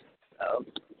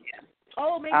 yeah.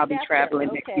 Oh, maybe I'll be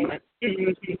traveling next month.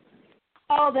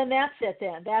 Oh, then that's it.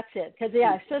 Because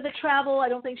so the travel, I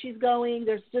don't think she's going.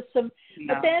 There's just some.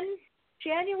 No. But then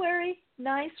January,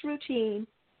 nice routine.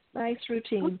 Okay.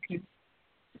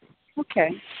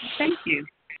 Thank you.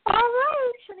 All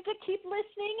right, Shanika, keep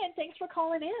listening, and thanks for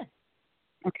calling in.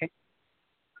 Okay.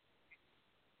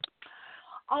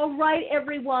 All right,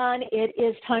 everyone, it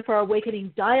is time for our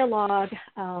Awakening Dialogue.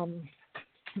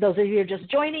 Those of you who are just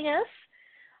joining us,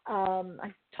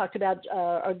 I talked about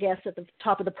our guests at the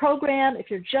top of the program. If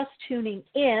you're just tuning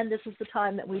in, this is the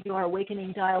time that we do our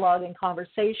Awakening Dialogue and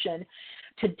conversation.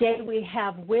 Today we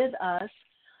have with us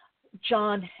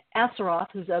John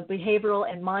Assaraf, who's a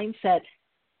behavioral and mindset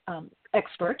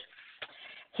expert.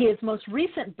 His most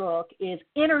recent book is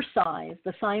Innercise,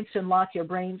 The Science to Unlock Your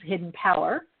Brain's Hidden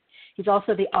Power. He's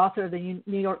also the author of the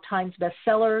New York Times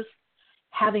bestsellers,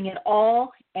 Having It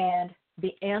All and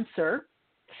The Answer.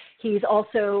 He's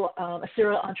also a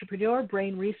serial entrepreneur,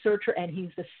 brain researcher, and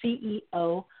he's the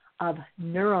CEO of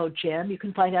NeuroGym. You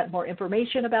can find out more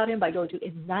information about him by going to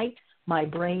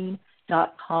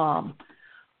ignitemybrain.com.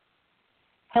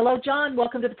 Hello, John.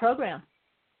 Welcome to the program.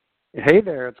 Hey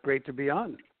there. It's great to be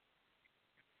on.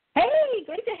 Hey,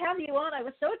 great to have you on. I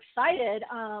was so excited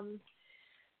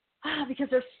because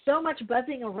there's so much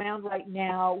buzzing around right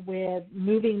now with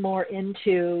moving more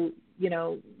into,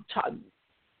 with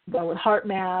heart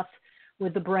math,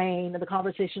 with the brain, the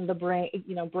conversation of the brain,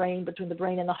 brain between the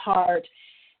brain and the heart,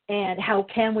 and how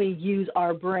can we use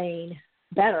our brain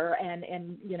better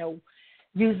and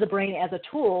use the brain as a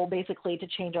tool basically to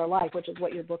change our life, which is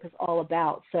what your book is all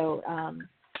about. So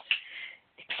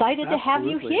excited to have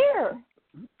you here.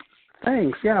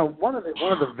 Thanks. Yeah, one of the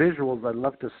visuals I'd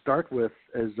love to start with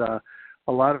is a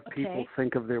lot of people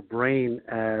think of their brain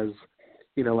as,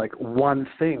 like one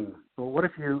thing. Well, what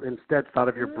if you instead thought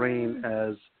of your brain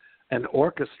as an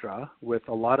orchestra with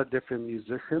a lot of different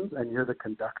musicians, and you're the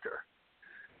conductor.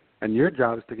 And your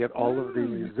job is to get all of the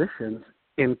musicians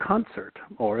in concert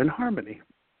or in harmony.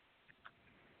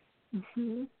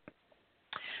 Mm-hmm.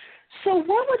 So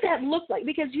what would that look like?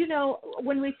 Because,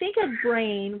 when we think of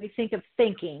brain, we think of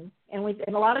thinking. And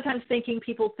a lot of times thinking,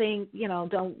 people think,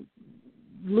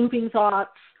 looping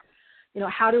thoughts.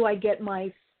 How do I get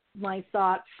my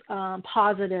thoughts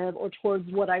positive or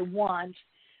towards what I want,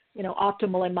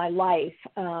 optimal in my life.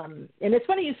 And it's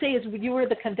funny you say is you were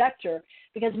the conductor,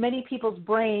 because many people's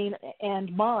brain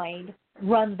and mind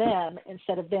run them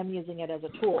instead of them using it as a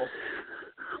tool.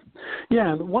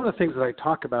 Yeah, and one of the things that I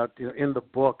talk about in the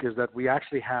book is that we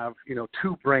actually have,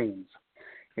 two brains.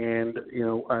 And,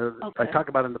 I talk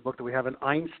about in the book that we have an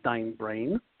Einstein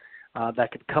brain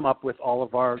that could come up with all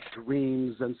of our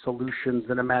dreams and solutions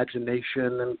and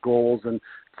imagination and goals and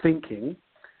thinking.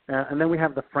 And then we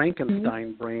have the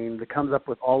Frankenstein brain that comes up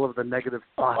with all of the negative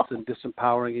thoughts and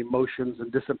disempowering emotions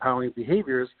and disempowering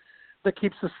behaviors that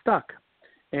keeps us stuck.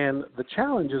 And the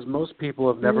challenge is most people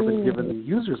have never been given the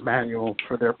user's manual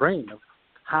for their brain of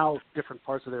how different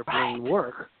parts of their brain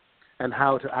work and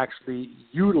how to actually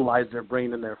utilize their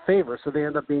brain in their favor. So they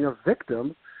end up being a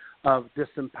victim of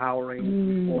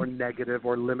disempowering or negative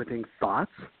or limiting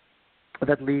thoughts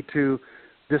that lead to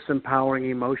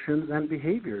disempowering emotions and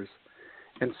behaviors.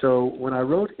 And so when I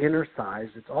wrote Innercise,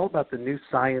 it's all about the new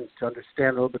science to understand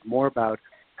a little bit more about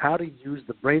how to use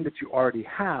the brain that you already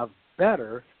have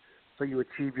better so you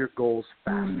achieve your goals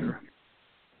faster.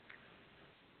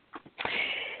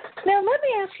 Now, let me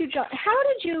ask you, John, how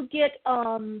did you get,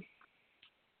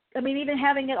 even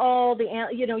having it all,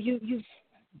 you've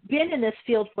been in this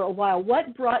field for a while.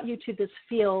 What brought you to this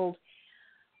field,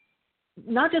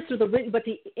 not just through the written, but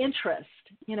the interest?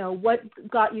 What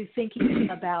got you thinking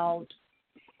about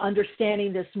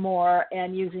understanding this more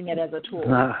and using it as a tool?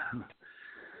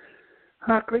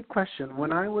 Great question.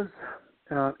 When I was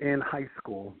in high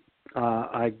school,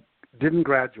 I didn't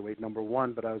graduate, number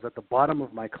one, but I was at the bottom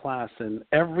of my class in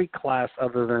every class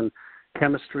other than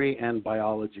chemistry and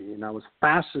biology. And I was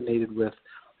fascinated with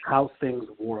how things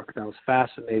worked. I was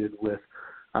fascinated with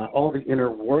all the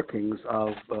inner workings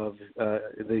of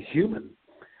the human.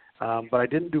 But I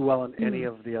didn't do well in any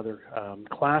of the other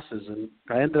classes. And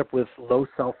I ended up with low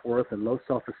self-worth and low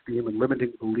self-esteem and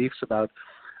limiting beliefs about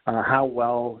how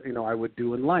well, I would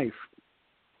do in life.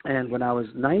 And when I was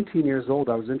 19 years old,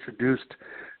 I was introduced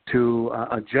to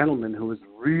a gentleman who was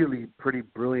really pretty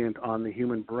brilliant on the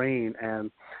human brain and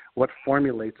what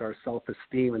formulates our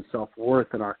self-esteem and self-worth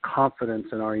and our confidence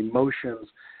and our emotions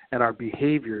and our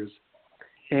behaviors.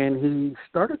 And he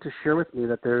started to share with me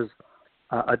that there's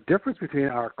a difference between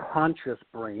our conscious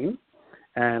brain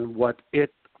and what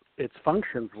its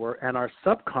functions were and our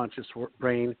subconscious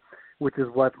brain, which is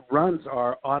what runs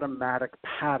our automatic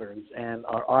patterns and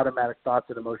our automatic thoughts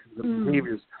and emotions and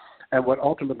behaviors, and what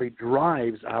ultimately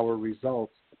drives our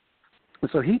results. And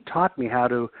so he taught me how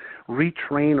to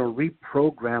retrain or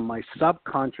reprogram my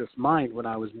subconscious mind when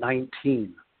I was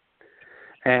 19.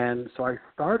 And so I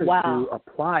started to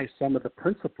apply some of the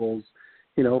principles,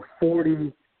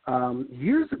 40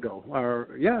 years ago,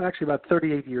 actually about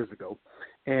 38 years ago.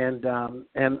 And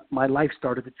my life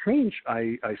started to change.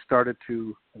 I started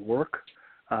to work.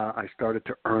 I started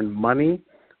to earn money.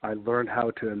 I learned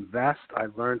how to invest. I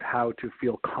learned how to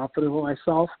feel confident in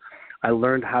myself. I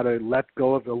learned how to let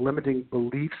go of the limiting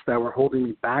beliefs that were holding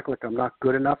me back, like I'm not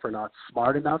good enough or not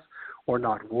smart enough or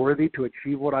not worthy to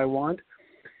achieve what I want.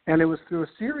 And it was through a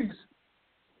series,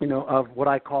 of what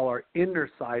I call our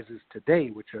Innercises today,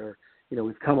 which are,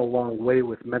 we've come a long way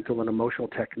with mental and emotional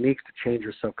techniques to change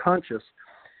your subconscious.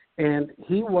 And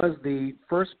he was the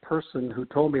first person who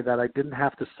told me that I didn't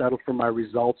have to settle for my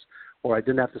results, or I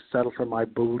didn't have to settle for my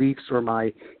beliefs or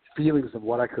my feelings of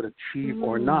what I could achieve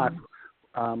or not.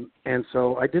 And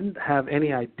so I didn't have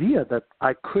any idea that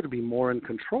I could be more in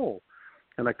control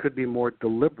and I could be more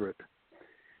deliberate.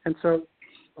 And so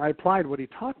I applied what he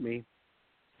taught me.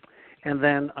 And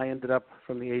then I ended up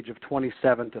from the age of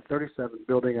 27 to 37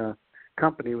 building a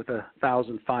company with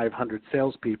 1,500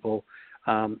 salespeople.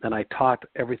 And I taught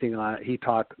everything he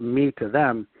taught me to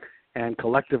them. And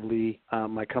collectively,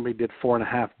 my company did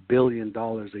 $4.5 billion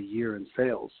a year in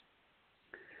sales.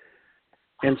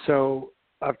 And so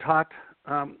I've taught,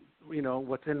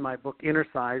 what's in my book,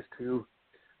 Innercise, to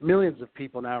millions of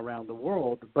people now around the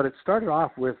world. But it started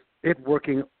off with it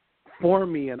working for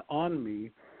me and on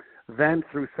me, then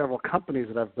through several companies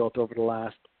that I've built over the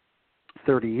last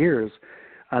 30 years.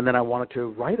 And then I wanted to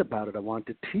write about it. I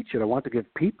wanted to teach it. I wanted to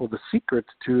give people the secrets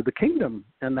to the kingdom,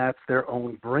 and that's their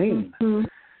own brain.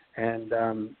 And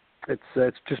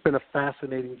it's just been a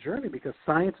fascinating journey because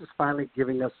science is finally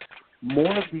giving us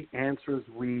more of the answers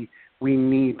we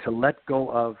need to let go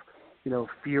of,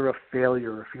 fear of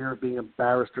failure or fear of being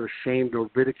embarrassed or ashamed or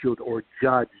ridiculed or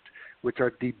judged, which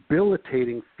are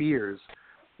debilitating fears,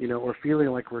 or feeling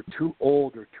like we're too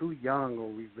old or too young or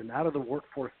we've been out of the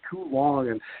workforce too long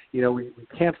and, we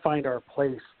can't find our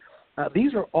place.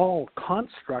 These are all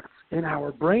constructs in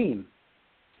our brain.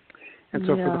 And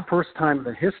so for the first time in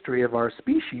the history of our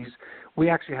species, we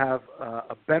actually have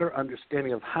a better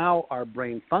understanding of how our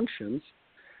brain functions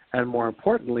and, more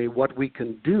importantly, what we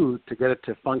can do to get it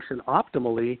to function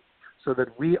optimally so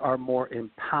that we are more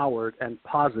empowered and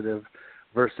positive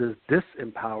versus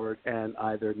disempowered and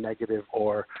either negative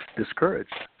or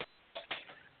discouraged.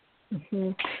 Mm-hmm.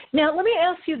 Now, let me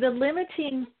ask you the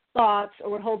limiting thoughts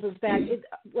or what holds us back.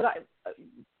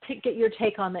 Get your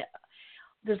take on that.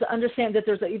 There's understand that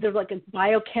there's either like a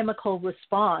biochemical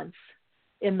response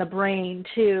in the brain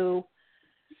to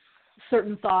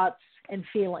certain thoughts and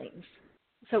feelings.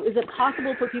 So is it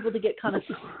possible for people to get kind of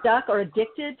stuck or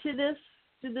addicted to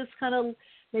this kind of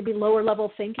maybe lower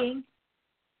level thinking?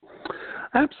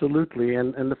 Absolutely.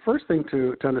 And the first thing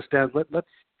to understand,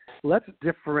 let's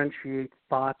differentiate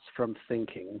thoughts from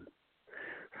thinking.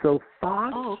 So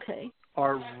thoughts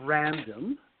are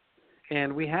random.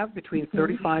 And we have between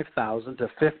 35,000 to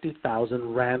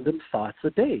 50,000 random thoughts a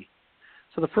day.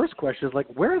 So the first question is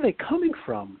where are they coming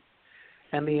from?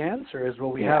 And the answer is,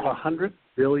 we have 100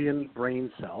 billion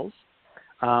brain cells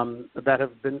that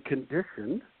have been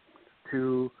conditioned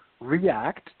to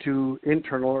react to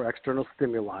internal or external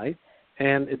stimuli.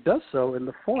 And it does so in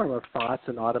the form of thoughts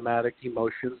and automatic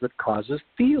emotions that causes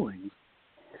feelings.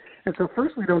 And so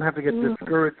first, we don't have to get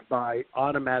discouraged by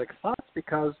automatic thoughts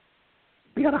because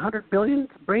we got 100 billion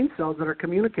brain cells that are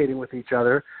communicating with each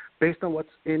other based on what's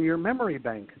in your memory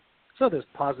bank. So there's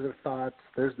positive thoughts,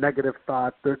 there's negative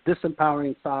thoughts, there's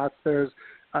disempowering thoughts, there's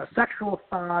sexual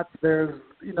thoughts, there's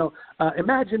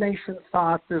imagination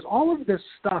thoughts. There's all of this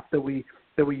stuff that we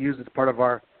use as part of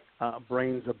our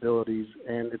brain's abilities,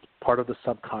 and it's part of the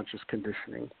subconscious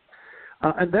conditioning.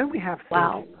 And then we have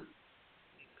thinking,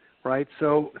 right?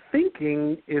 So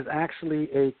thinking is actually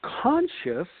a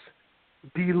conscious,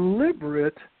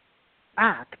 deliberate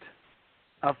act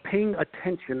of paying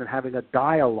attention and having a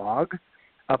dialogue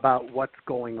about what's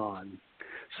going on.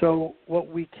 So what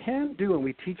we can do, and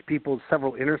we teach people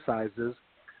several Innercises,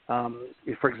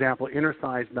 for example,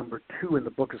 Innercise number 2 in the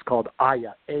book is called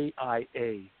AYA,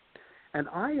 A-I-A. And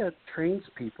AYA trains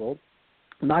people,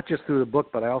 not just through the book,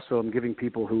 but I also am giving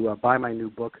people who buy my new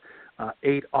book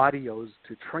 8 audios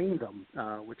to train them,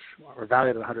 which are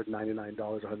valued at $199,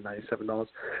 $197.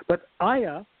 But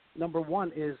AYA, number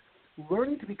 1, is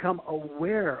learning to become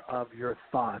aware of your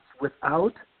thoughts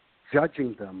without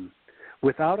judging them,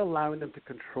 without allowing them to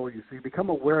control you. So you become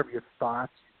aware of your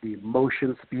thoughts, the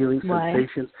emotions, feelings,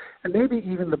 sensations, and maybe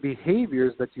even the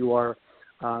behaviors that you are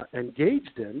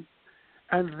engaged in.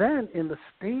 And then in the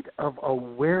state of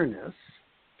awareness,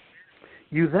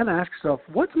 you then ask yourself,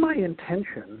 what's my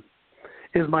intention?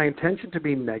 Is my intention to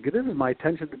be negative? Is my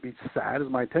intention to be sad? Is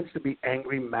my intention to be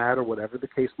angry, mad, or whatever the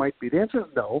case might be? The answer is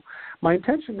no. My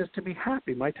intention is to be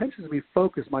happy. My intention is to be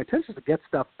focused. My intention is to get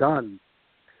stuff done.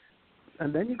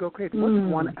 And then you go, great,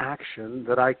 what's one action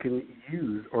that I can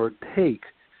use or take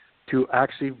to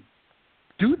actually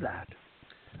do that?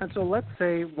 And so let's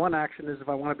say one action is if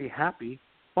I want to be happy,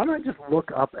 why don't I just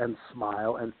look up and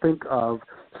smile and think of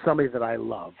somebody that I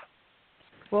love?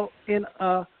 Well, in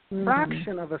a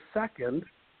fraction of a second,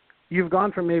 you've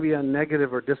gone from maybe a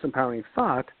negative or disempowering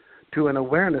thought to an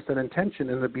awareness, an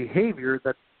intention, and a behavior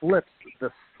that flips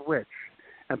the switch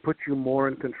and puts you more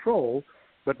in control.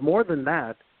 But more than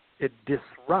that, it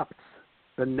disrupts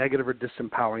the negative or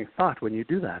disempowering thought when you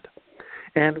do that.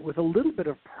 And with a little bit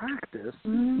of practice,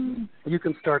 you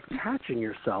can start catching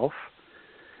yourself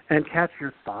and catch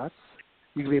your thoughts.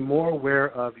 You can be more aware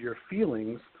of your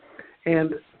feelings.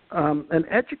 And an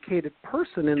educated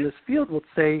person in this field will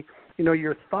say,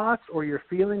 your thoughts or your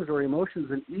feelings or emotions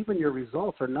and even your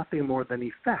results are nothing more than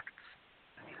effects.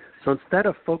 So instead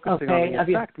of focusing on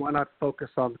the effect, why not focus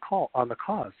on the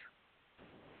cause?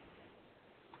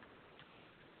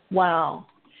 Wow.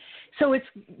 So it's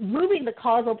moving the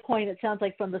causal point, it sounds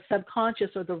like, from the subconscious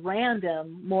or the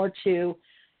random more to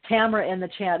Tamara in the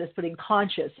chat is putting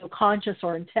conscious, so conscious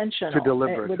or intentional. To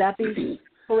deliberate. Would that be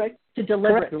correct? To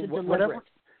deliberate. Correct. To deliberate.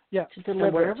 Yeah. To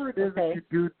deliberate. Whatever it is that you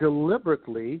do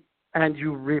deliberately and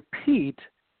you repeat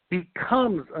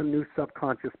becomes a new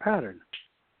subconscious pattern.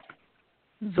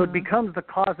 So it becomes the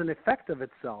cause and effect of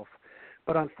itself.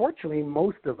 But unfortunately,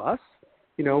 most of us,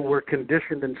 we're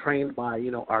conditioned and trained by,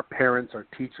 our parents, our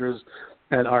teachers,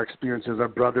 and our experiences are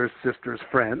brothers, sisters,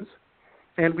 friends,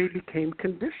 and we became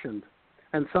conditioned.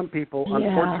 And some people,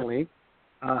 unfortunately,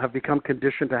 have become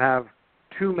conditioned to have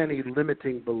too many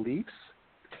limiting beliefs,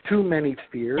 too many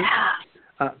fears,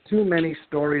 too many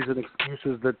stories and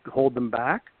excuses that hold them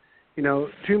back,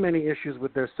 too many issues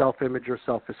with their self-image or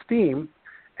self-esteem,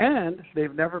 and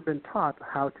they've never been taught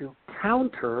how to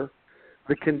counter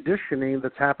the conditioning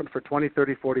that's happened for 20,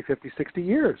 30, 40, 50, 60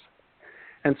 years.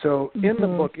 And so in the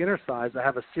book Innercise, I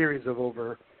have a series of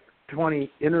over 20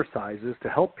 Innercises to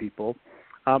help people,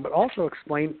 but also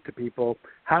explain to people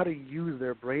how to use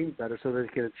their brain better so that they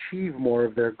can achieve more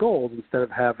of their goals instead of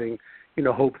having,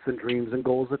 hopes and dreams and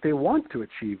goals that they want to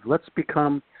achieve. Let's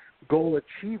become goal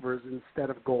achievers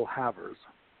instead of goal havers.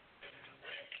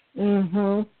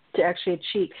 To actually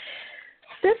achieve.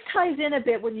 This ties in a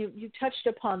bit when you touched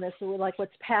upon this, like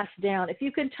what's passed down. If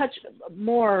you can touch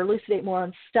more, elucidate more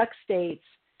on stuck states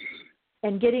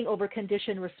and getting over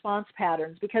conditioned response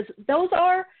patterns, because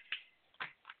they're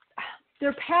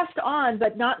passed on,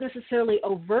 but not necessarily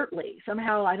overtly.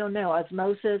 Somehow, I don't know,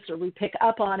 osmosis, or we pick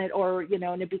up on it, or,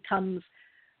 and it becomes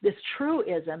this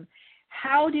truism.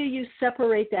 How do you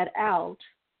separate that out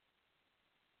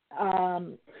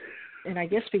and I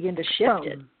guess begin to shift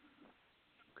it?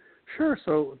 Sure.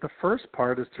 So the first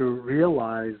part is to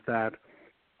realize that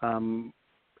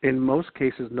in most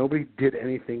cases, nobody did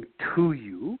anything to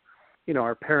you.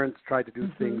 Our parents tried to do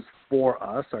things for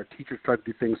us. Our teachers tried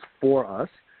to do things for us.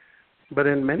 But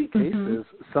in many cases,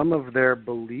 some of their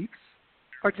beliefs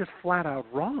are just flat out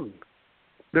wrong.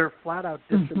 They're flat out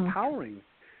disempowering.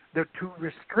 They're too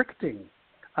restricting,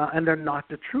 and they're not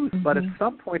the truth. But at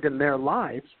some point in their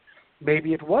lives,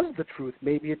 maybe it was the truth.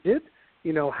 Maybe it did,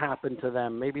 happen to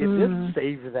them. Maybe it did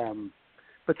save them.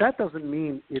 But that doesn't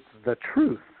mean it's the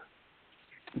truth.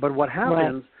 But what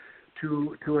happens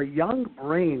to a young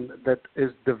brain that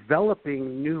is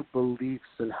developing new beliefs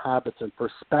and habits and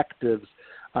perspectives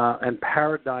and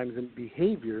paradigms and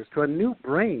behaviors, to a new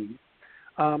brain,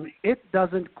 it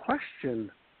doesn't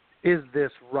question, is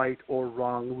this right or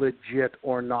wrong, legit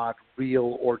or not,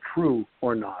 real or true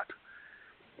or not?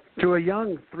 To a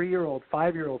young 3-year-old,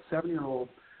 5-year-old, 7-year-old,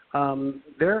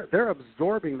 they're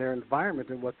absorbing their environment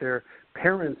and what their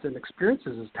parents and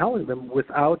experiences is telling them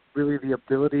without really the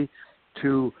ability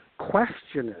to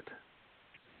question it.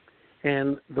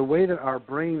 And the way that our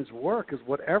brains work is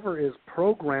whatever is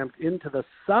programmed into the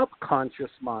subconscious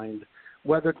mind,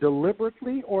 whether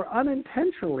deliberately or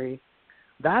unintentionally,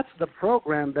 that's the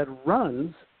program that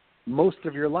runs most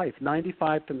of your life.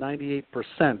 95 to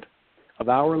 98% of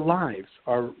our lives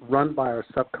are run by our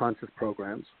subconscious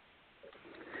programs.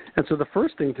 And so the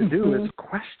first thing to do is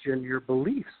question your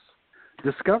beliefs.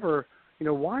 Discover,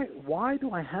 why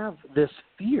do I have this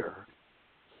fear?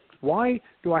 Why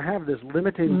do I have this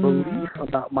limiting belief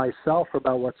about myself,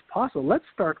 about what's possible? Let's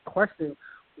start questioning,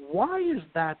 why is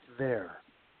that there?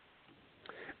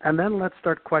 And then let's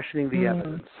start questioning the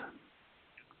evidence.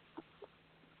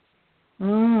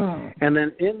 And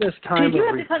then in this time of reflection...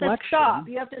 You have to kind of stop.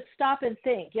 You have to stop and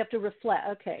think. You have to reflect.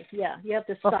 Okay, you have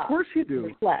to stop. Of course you do.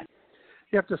 Reflect.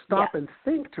 You have to stop and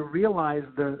think to realize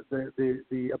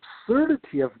the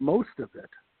absurdity of most of it.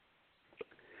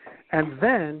 And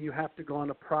then you have to go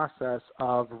on a process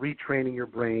of retraining your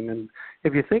brain. And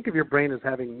if you think of your brain as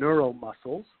having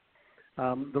neuromuscles,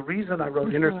 the reason I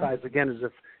wrote Innercise again is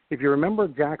if you remember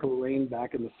Jack LaLanne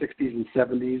back in the 60s and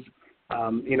 70s,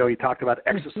 he talked about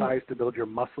exercise to build your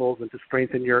muscles and to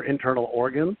strengthen your internal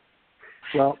organs.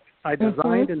 Well, I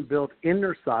designed and built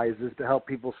Innercises to help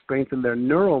people strengthen their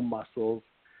neuromuscles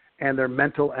and their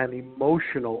mental and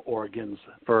emotional organs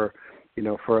for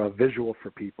a visual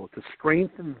for people, to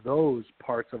strengthen those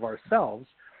parts of ourselves,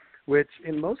 which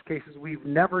in most cases we've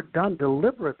never done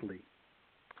deliberately.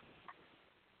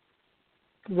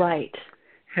 Right.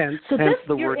 Hence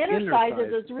the word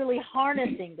Innercise is really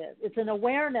harnessing this. It's an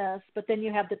awareness, but then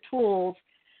you have the tools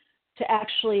to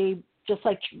actually, just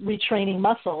like retraining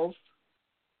muscles,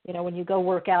 when you go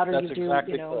work out or you do,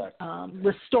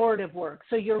 restorative work.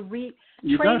 So you're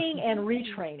training and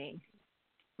retraining.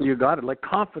 You got it. Like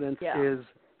confidence is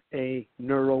a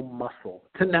neuromuscle.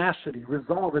 Tenacity,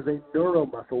 resolve is a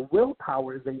neuromuscle.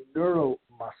 Willpower is a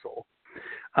neuromuscle.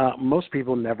 Most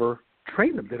people never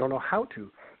train them. They don't know how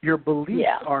to. Your beliefs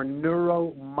are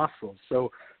neuromuscles.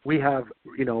 So we have,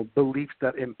 beliefs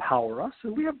that empower us,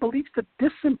 and we have beliefs that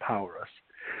disempower us.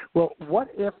 Well, what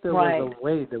if there was a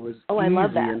way that was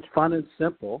easy and fun and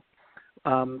simple?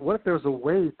 What if there was a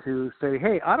way to say,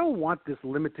 hey, I don't want this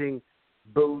limiting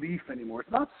belief anymore.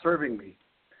 It's not serving me.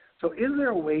 So is there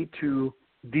a way to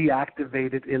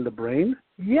deactivate it in the brain?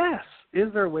 Yes.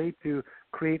 Is there a way to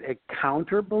create a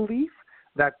counter belief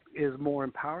that is more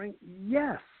empowering?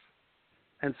 Yes.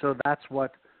 And so that's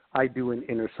what I do in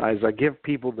Innercise. I give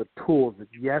people the tools that,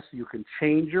 yes, you can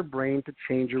change your brain to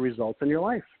change your results in your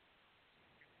life.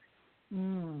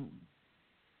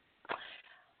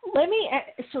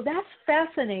 So that's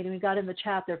fascinating. We got in the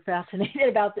chat, they're fascinated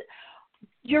about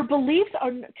your beliefs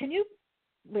are, can you,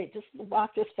 just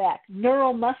walk this back,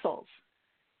 neural muscles.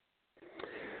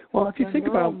 Well, if you think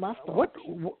about muscles.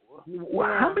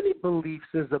 how many beliefs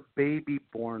is a baby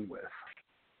born with?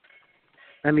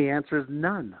 And the answer is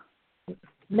none.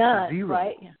 None, 0.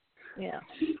 right? Yeah.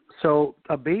 So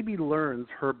a baby learns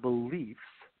her beliefs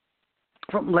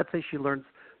from, let's say she learns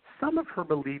some of her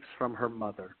beliefs from her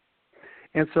mother.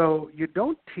 And so you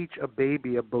don't teach a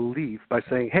baby a belief by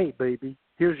saying, hey, baby,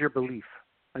 here's your belief.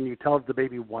 And you tell the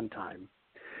baby one time.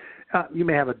 You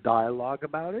may have a dialogue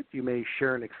about it. You may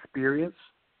share an experience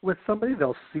with somebody.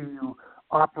 They'll see you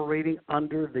operating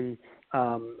under the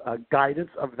guidance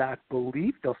of that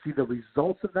belief. They'll see the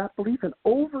results of that belief. And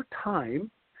over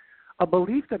time, a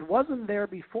belief that wasn't there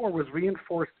before was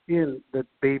reinforced in the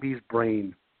baby's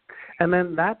brain. And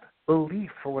then that belief,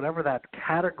 for whatever that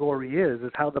category is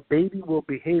how the baby will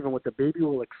behave and what the baby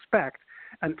will expect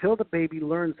until the baby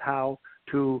learns how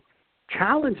to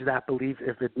challenge that belief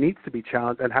if it needs to be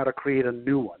challenged and how to create a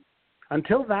new one.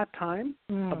 Until that time,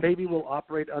 a baby will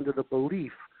operate under the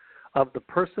belief of the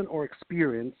person or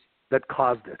experience that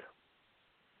caused it.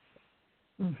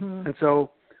 And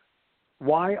so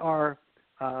why are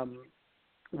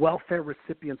welfare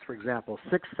recipients, for example,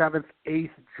 6th, 7th, 8th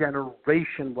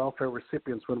generation welfare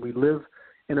recipients, when we live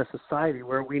in a society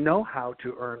where we know how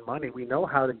to earn money, we know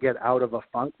how to get out of a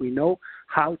funk, we know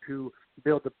how to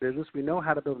build a business, we know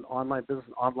how to build an online business,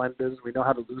 we know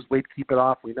how to lose weight, keep it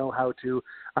off, we know how to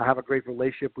have a great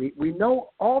relationship, we know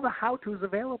all the how-tos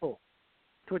available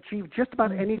to achieve just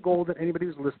about any goal that anybody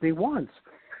who's listening wants.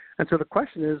 And so the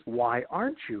question is, why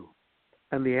aren't you?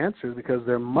 And the answer is because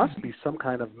there must be some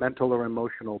kind of mental or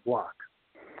emotional block.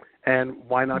 And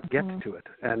why not get to it?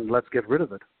 And let's get rid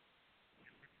of it.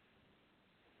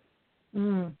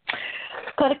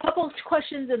 Got a couple of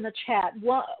questions in the chat.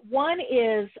 One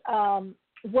is,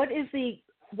 what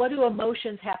do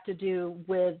emotions have to do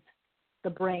with the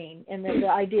brain? And the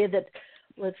idea that,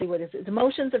 let's see, what is it?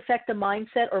 Emotions affect the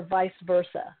mindset or vice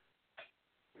versa?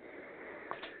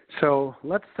 So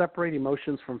let's separate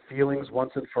emotions from feelings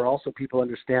once and for all so people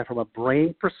understand from a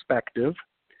brain perspective,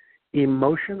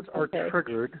 emotions are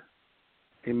triggered.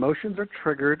 Emotions are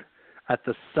triggered at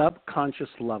the subconscious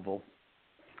level.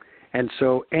 And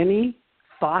so any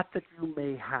thought that you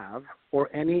may have or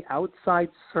any outside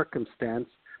circumstance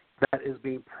that is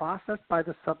being processed by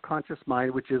the subconscious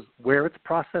mind, which is where it's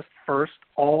processed first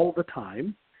all the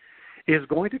time, is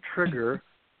going to trigger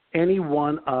any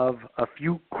one of a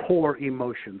few core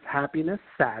emotions: happiness,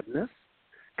 sadness,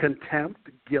 contempt,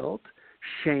 guilt,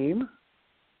 shame,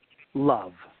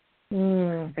 love.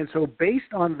 And so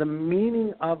based on the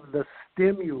meaning of the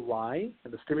stimuli,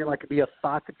 and the stimuli could be a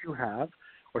thought that you have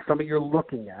or something you're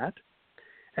looking at,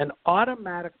 an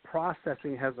automatic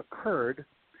processing has occurred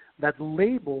that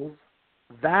labels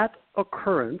that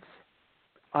occurrence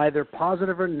either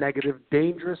positive or negative,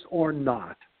 dangerous or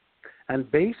not. And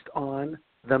based on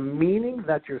the meaning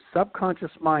that your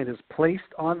subconscious mind has placed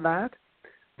on that,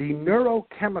 the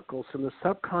neurochemicals from the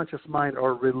subconscious mind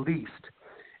are released.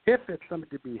 If it's something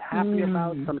to be happy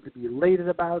about, something to be elated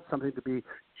about, something to be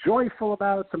joyful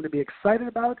about, something to be excited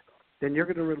about, then you're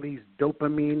going to release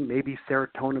dopamine, maybe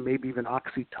serotonin, maybe even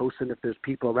oxytocin if there's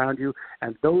people around you,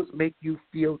 and those make you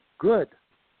feel good.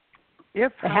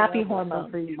 If the happy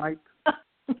hormones.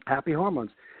 Happy hormones.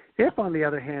 If, on the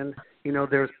other hand,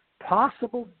 there's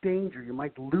possible danger, you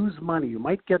might lose money, you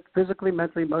might get physically,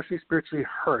 mentally, emotionally, spiritually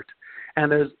hurt,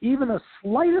 and there's even a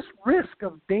slightest risk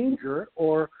of danger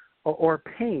or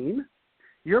pain,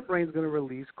 your brain's going to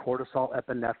release cortisol,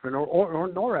 epinephrine, or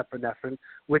norepinephrine,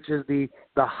 which is the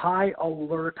high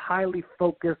alert, highly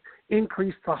focused,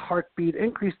 increase the heartbeat,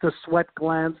 increase the sweat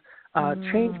glands,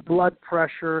 change blood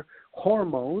pressure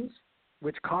hormones,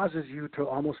 which causes you to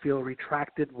almost feel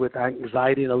retracted with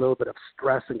anxiety and a little bit of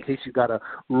stress in case you've got to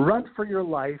run for your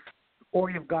life or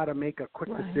you've got to make a quick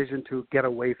decision to get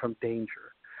away from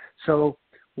danger. So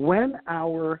when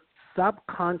our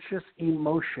subconscious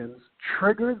emotions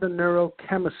trigger the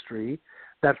neurochemistry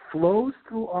that flows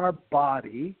through our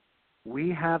body, we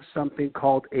have something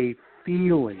called a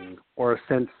feeling or a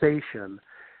sensation,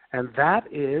 and that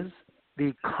is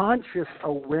the conscious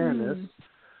awareness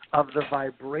of the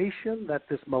vibration that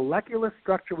this molecular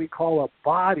structure we call a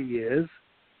body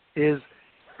is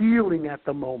feeling at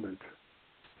the moment.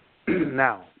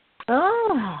 Now,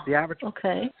 the average.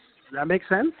 Okay. Does that make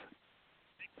sense?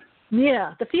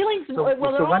 Yeah, the feeling's So they're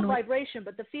all when vibration,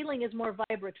 but the feeling is more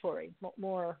vibratory,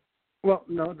 more. Well,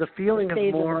 no, the feeling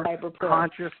is more vibratory.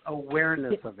 conscious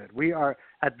awareness of it. We are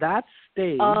at that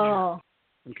stage,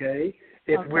 okay,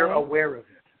 if we're aware of it.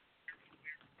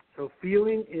 So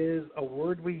feeling is a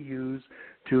word we use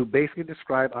to basically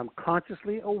describe I'm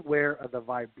consciously aware of the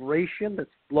vibration that's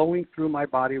flowing through my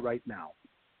body right now.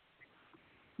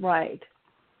 Right.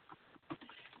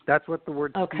 That's what the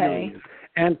word feeling is.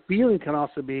 And feeling can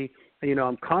also be,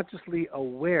 I'm consciously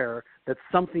aware that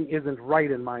something isn't right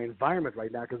in my environment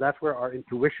right now, because that's where our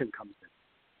intuition comes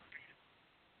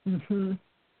in.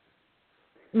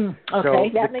 Mm-hmm.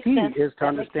 Okay, so that makes sense. The sense. key is to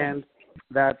understand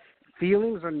that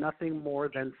feelings are nothing more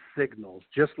than signals.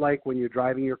 Just like when you're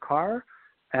driving your car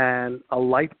and a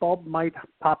light bulb might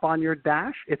pop on your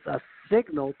dash, it's a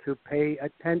signal to pay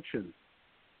attention.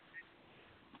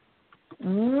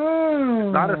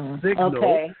 It's not a signal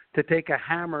to take a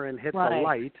hammer and hit the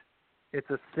light. It's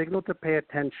a signal to pay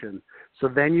attention. So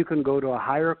then you can go to a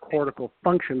higher cortical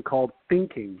function called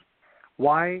thinking.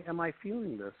 Why am I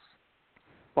feeling this?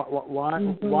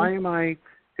 Why am I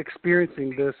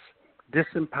experiencing this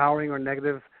disempowering or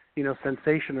negative,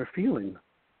 sensation or feeling?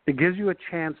 It gives you a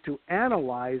chance to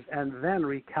analyze and then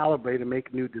recalibrate and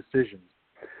make new decisions.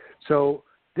 So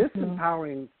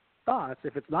disempowering thoughts,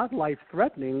 if it's not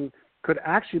life-threatening, could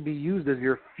actually be used as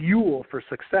your fuel for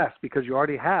success, because you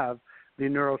already have the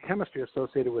neurochemistry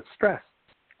associated with stress.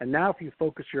 And now if you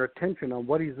focus your attention on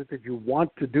what is it that you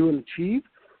want to do and achieve,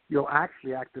 you'll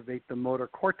actually activate the motor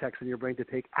cortex in your brain to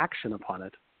take action upon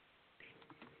it.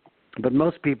 But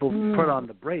most people put on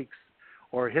the brakes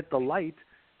or hit the light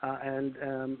and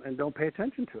don't pay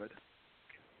attention to it.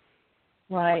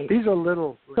 Right. These are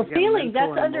little. So feelings,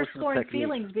 that's underscoring techniques.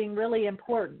 Feelings being really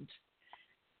important.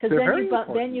 Because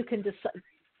then you can decide.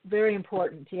 Very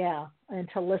important, and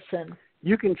to listen.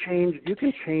 You can change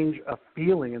a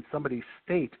feeling in somebody's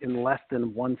state in less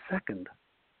than 1 second.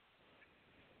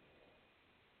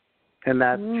 And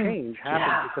that change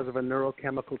happens because of a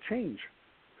neurochemical change.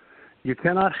 You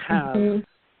cannot have,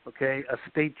 a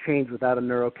state change without a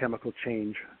neurochemical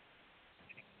change.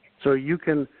 So you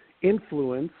can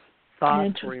influence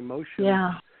thoughts or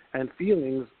emotions and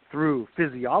feelings through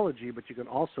physiology, but you can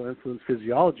also influence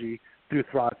physiology through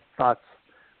thoughts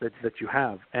that you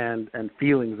have and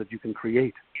feelings that you can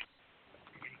create.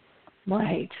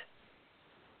 Right.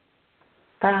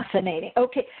 Fascinating.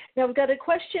 Okay, now we've got a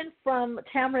question from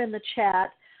Tamara in the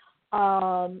chat.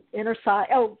 Innercise.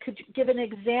 Oh, could you give an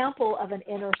example of an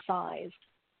Innercise?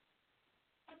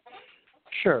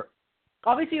 Sure.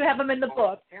 Obviously, you have them in the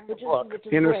book. Which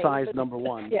is Innercise great, number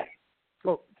 1. Yeah.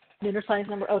 Well, Innercise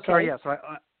number. Okay. Sorry.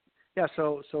 Yeah.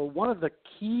 So one of the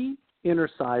key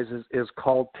Innercises is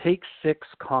called Take 6,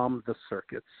 Calm the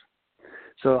Circuits.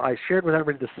 So I shared with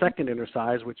everybody the second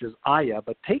Innercise, which is Aya,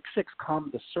 but Take 6, Calm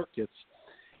the Circuits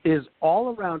is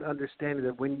all around understanding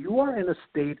that when you are in a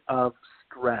state of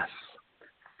stress,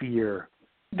 fear,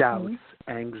 doubts,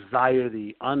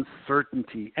 anxiety,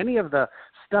 uncertainty, any of the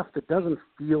stuff that doesn't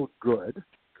feel good,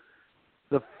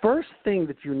 the first thing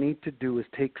that you need to do is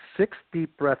take 6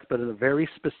 deep breaths, but in a very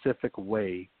specific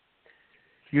way.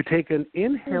 You take an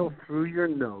inhale through your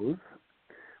nose,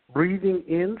 breathing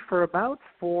in for about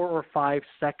 4 or 5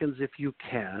 seconds if you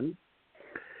can.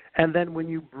 And then when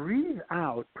you breathe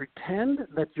out, pretend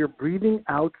that you're breathing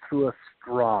out through a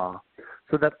straw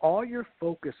so that all your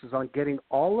focus is on getting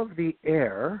all of the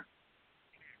air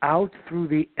out through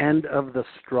the end of the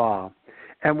straw.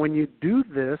 And when you do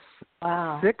this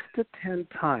 6 to 10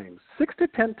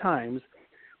 times,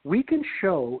 we can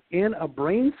show in a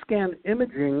brain scan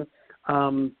imaging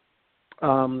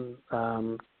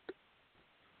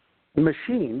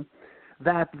machine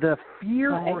that the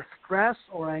fear or stress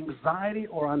or anxiety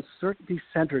or uncertainty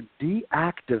center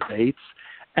deactivates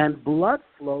and blood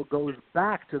flow goes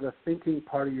back to the thinking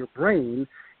part of your brain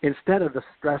instead of the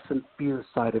stress and fear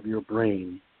side of your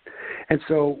brain. And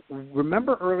so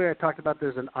remember earlier I talked about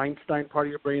there's an Einstein part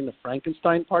of your brain, the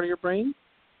Frankenstein part of your brain?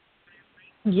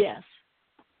 Yes.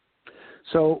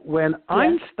 So when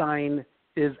Einstein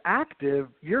is active,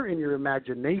 you're in your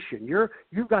imagination.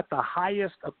 You've got the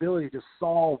highest ability to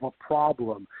solve a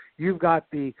problem. You've got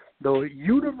the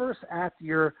universe at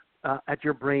your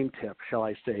brain tip, shall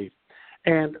I say.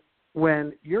 And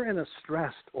when you're in a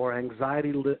stressed or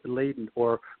anxiety-laden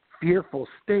or fearful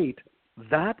state,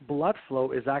 that blood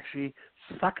flow is actually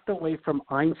sucked away from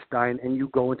Einstein, and you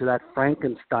go into that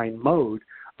Frankenstein mode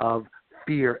of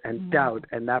fear and doubt,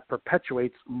 and that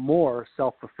perpetuates more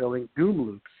self-fulfilling doom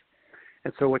loops.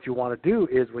 And so what you want to do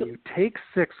is when you take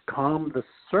 6, calm the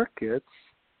circuits,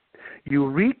 you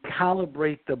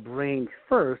recalibrate the brain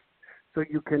first so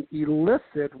you can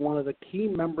elicit one of the key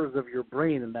members of your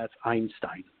brain, and that's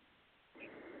Einstein.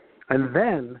 And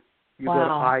then you go to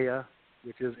Aya,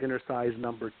 which is Innercise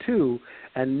number 2,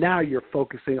 and now you're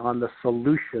focusing on the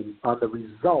solution, on the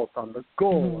result, on the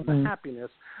goal, on the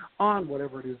happiness, on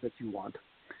whatever it is that you want.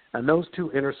 And those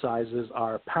 2 Innercises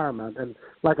are paramount. And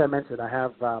like I mentioned, I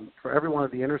have, for every one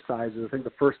of the Innercises, I think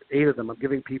the first 8 of them, I'm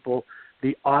giving people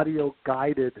the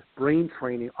audio-guided brain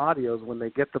training audios when they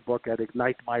get the book at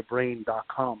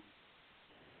ignitemybrain.com.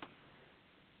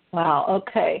 Wow,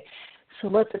 okay.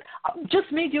 So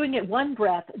just me doing it one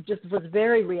breath just was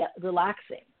very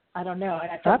relaxing. I don't know.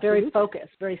 I felt very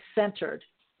focused, very centered.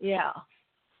 Yeah.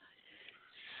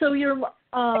 So you're,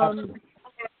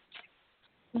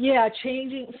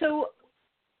 changing. So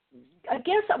I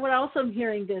guess what else I'm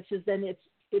hearing this is then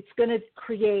it's going to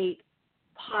create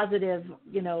positive,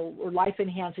 or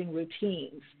life-enhancing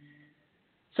routines.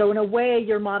 So in a way,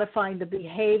 you're modifying the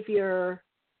behavior.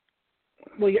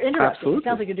 Well, you're interrupting. Absolutely. It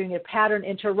sounds like you're doing a pattern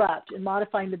interrupt and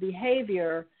modifying the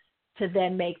behavior to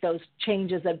then make those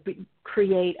changes that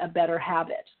create a better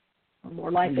habit, a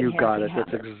more life-enhancing habit. You got it.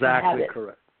 That's exactly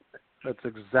correct. That's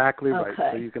exactly right.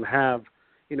 So you can have,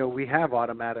 we have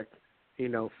automatic,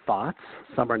 thoughts.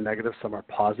 Some are negative, some are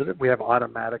positive. We have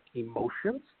automatic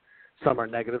emotions. Some are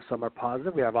negative, some are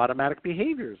positive. We have automatic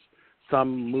behaviors.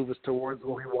 Some move us towards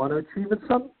what we want to achieve, and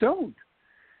some don't.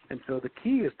 And so the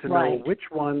key is to know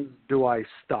which ones do I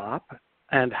stop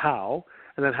and how,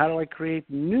 and then how do I create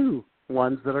new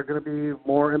ones that are going to be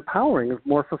more empowering,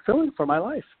 more fulfilling for my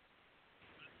life.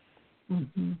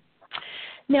 Mm-hmm.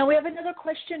 Now we have another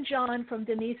question, John, from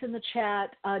Denise in the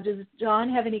chat. Does John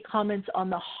have any comments on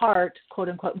the heart,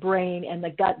 quote-unquote, brain and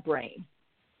the gut brain?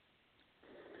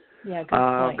 Yeah, good point.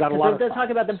 I've got a lot of they're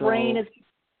talking about the brain is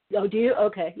 – oh, do you?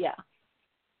 Okay, yeah.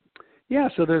 Yeah,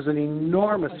 so there's an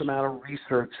enormous amount of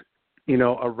research,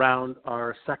 around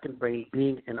our second brain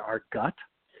being in our gut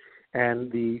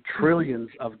and the trillions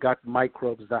of gut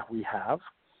microbes that we have.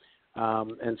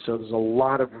 And so there's a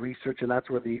lot of research, and that's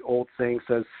where the old saying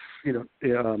says,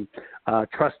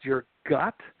 trust your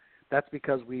gut. That's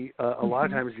because we a lot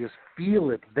of times just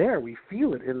feel it there. We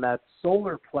feel it in that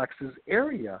solar plexus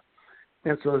area.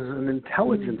 And so there's an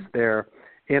intelligence there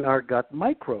in our gut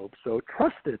microbes. So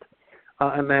trust it.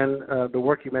 And then the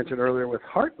work you mentioned earlier with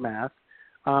heart math,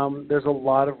 there's a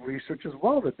lot of research as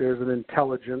well that there's an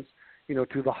intelligence,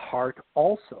 to the heart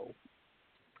also.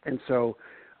 And so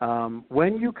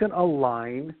when you can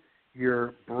align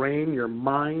your brain, your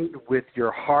mind with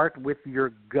your heart, with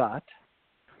your gut,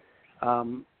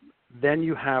 then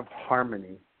you have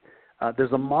harmony.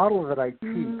 There's a model that I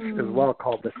teach as well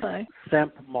called the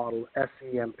SEMP model,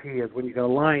 SEMP, is when you can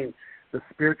align the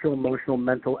spiritual, emotional,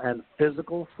 mental, and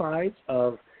physical sides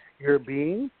of your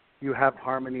being, you have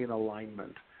harmony and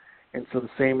alignment. And so the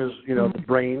same as, the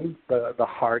brain, the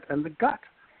heart, and the gut.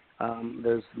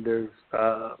 There's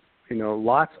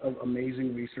lots of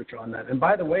amazing research on that. And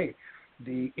by the way,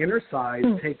 the Innercise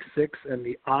Take 6 and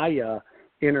the Aya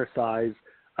Innercise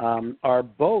are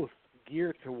both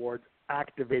geared towards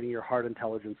activating your heart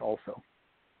intelligence also.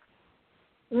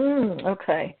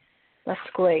 Okay. That's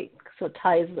great. So it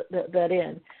ties that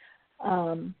in.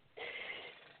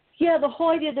 The whole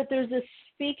idea that there's this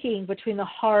speaking between the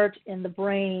heart and the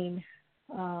brain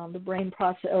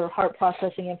process or heart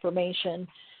processing information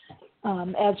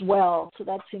as well. So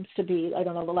that seems to be,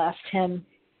 the last 10,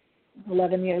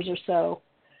 11 years or so.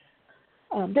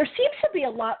 There seems to be a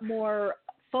lot more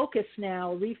focus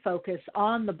now, refocus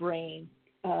on the brain.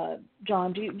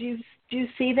 John, do you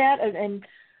see that and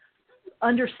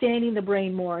understanding the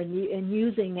brain more and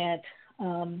using it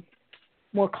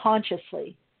more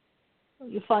consciously? Are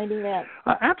you finding that?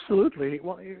 Absolutely.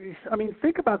 Well,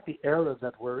 think about the era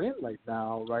that we're in right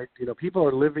now, right? People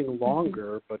are living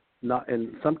longer, but not,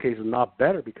 in some cases, not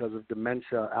better because of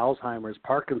dementia, Alzheimer's,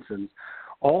 Parkinson's,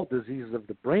 all diseases of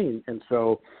the brain. And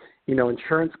so,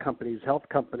 insurance companies, health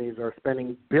companies are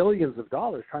spending billions of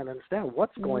dollars trying to understand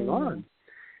what's going on.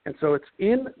 And so it's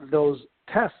in those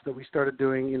tests that we started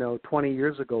doing, 20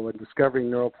 years ago and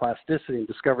discovering neuroplasticity and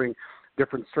discovering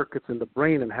different circuits in the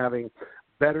brain and having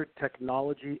better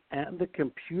technology and the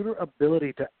computer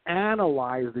ability to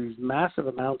analyze these massive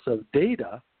amounts of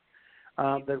data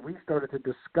that we started to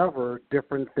discover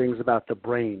different things about the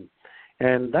brain.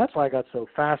 And that's why I got so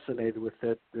fascinated with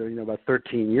it, about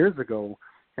 13 years ago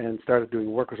and started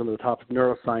doing work with some of the top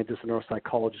neuroscientists and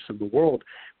neuropsychologists in the world,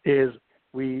 is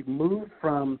we moved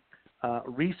from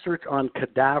research on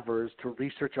cadavers to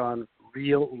research on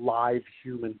real live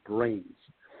human brains.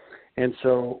 And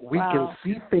so we can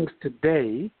see things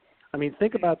today.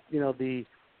 Think about, the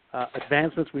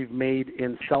advancements we've made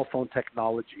in cell phone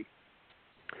technology.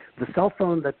 The cell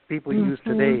phone that people use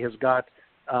today has got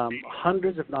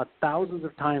hundreds, if not thousands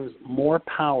of times more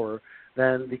power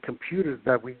than the computers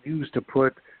that we use to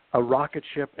put a rocket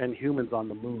ship and humans on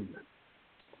the moon.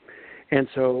 And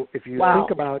so if you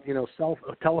think about,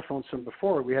 telephones from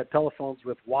before, we had telephones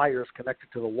with wires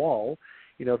connected to the wall.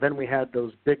 Then we had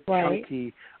those big,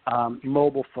 chunky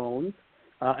mobile phones.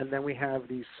 And then we have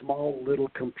these small little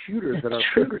computers at our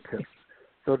fingertips.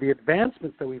 So the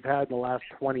advancements that we've had in the last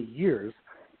 20 years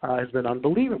has been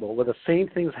unbelievable, with the same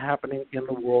things happening in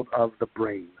the world of the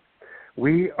brain.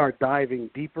 We are diving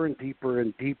deeper and deeper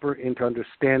and deeper into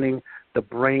understanding the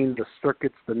brain, the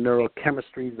circuits, the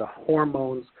neurochemistry, the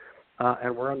hormones,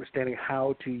 and we're understanding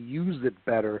how to use it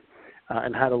better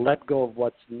and how to let go of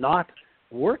what's not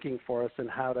working for us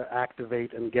and how to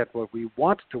activate and get what we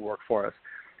want to work for us.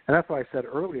 And that's why I said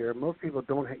earlier, most people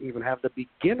don't even have the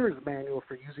beginner's manual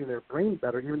for using their brain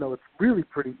better, even though it's really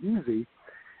pretty easy.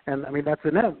 And, that's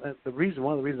one of the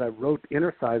reasons I wrote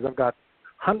Innercise. I've got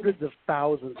hundreds of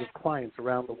thousands of clients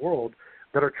around the world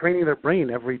that are training their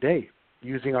brain every day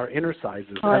using our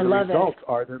Innercises. And the results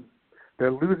are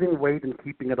they're losing weight and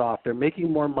keeping it off. They're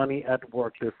making more money at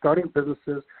work. They're starting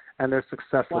businesses, and they're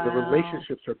successful. Their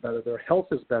relationships are better. Their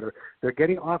health is better. They're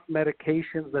getting off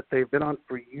medications that they've been on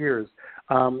for years.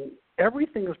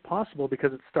 Everything is possible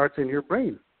because it starts in your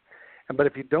brain. But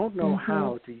if you don't know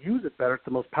how to use it better, it's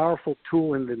the most powerful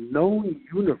tool in the known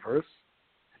universe,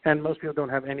 and most people don't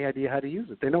have any idea how to use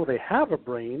it. They know they have a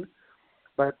brain,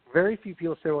 but very few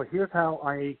people say, well, here's how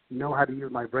I know how to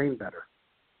use my brain better.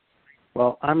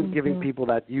 Well, I'm giving people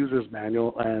that user's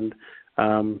manual, and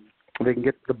they can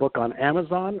get the book on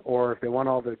Amazon, or if they want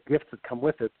all the gifts that come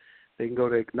with it, they can go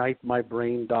to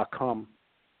ignitemybrain.com.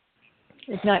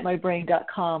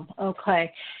 ignitemybrain.com.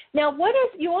 Okay. Now,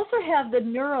 you also have the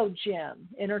NeuroGym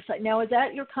Innercise. Now, is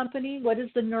that your company? What is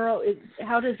the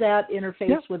how does that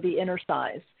interface with the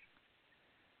Innercise?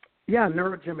 Yeah,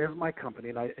 NeuroGym is my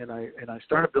company, and I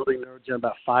started building NeuroGym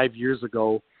about 5 years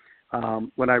ago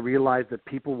when I realized that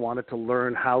people wanted to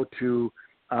learn how to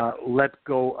let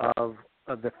go of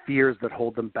the fears that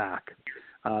hold them back.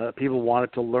 People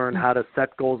wanted to learn how to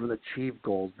set goals and achieve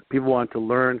goals. People wanted to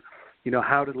learn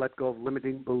how to let go of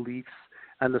limiting beliefs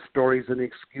and the stories and the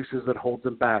excuses that hold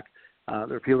them back.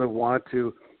 There are people that want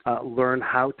to learn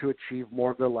how to achieve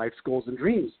more of their life's goals and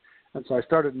dreams. And so I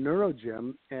started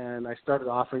NeuroGym, and I started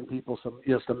offering people some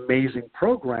just amazing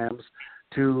programs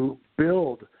to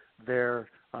build and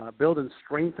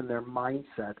strengthen their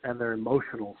mindset and their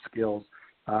emotional skills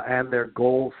and their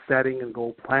goal setting and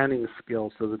goal planning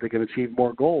skills so that they can achieve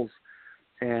more goals.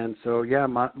 And so,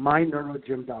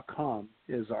 myneurogym.com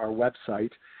is our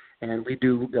website, and we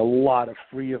do a lot of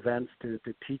free events to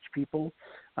teach people.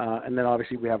 And then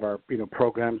obviously we have our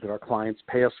programs that our clients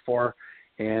pay us for.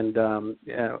 And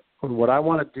what I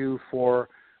want to do for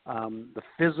the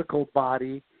physical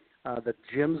body that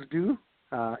gyms do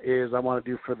is I want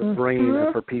to do for the brain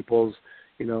and for people's,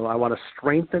 I want to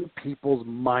strengthen people's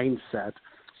mindset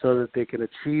so that they can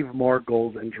achieve more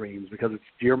goals and dreams, because it's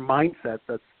your mindset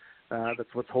that's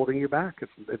what's holding you back.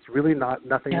 It's really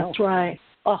nothing else. That's right.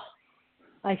 Oh,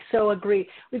 I so agree.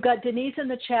 We've got Denise in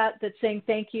the chat that's saying,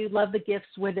 thank you. Love the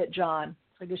gifts with it, John.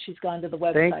 I guess she's gone to the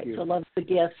website. Thank you. So love the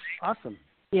gifts. Awesome.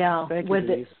 Yeah. Thank you, with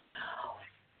Denise.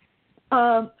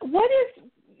 What is,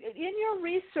 in your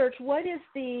research, what is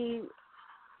the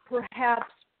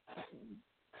perhaps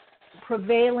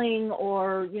prevailing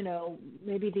or,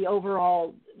 maybe the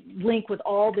overall link with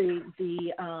all the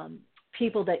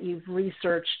people that you've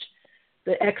researched,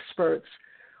 the experts?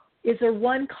 Is there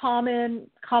one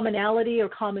commonality or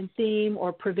common theme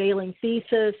or prevailing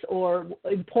thesis or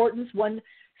importance, one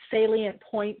salient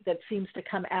point that seems to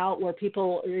come out where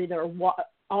people are either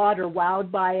awed or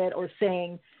wowed by it or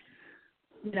saying,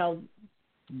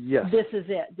 yes, this is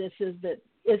it, this is the,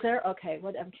 is there? Okay,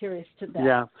 I'm curious to that.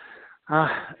 Yeah.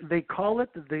 They call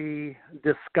it the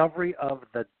discovery of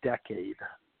the decade.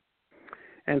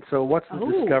 And so what's the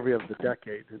discovery of the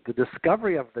decade? The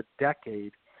discovery of the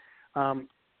decade,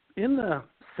 in the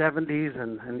 70s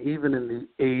and even in the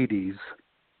 80s,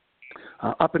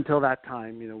 up until that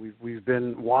time, we've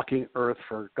been walking Earth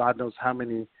for God knows how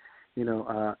many,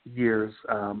 years.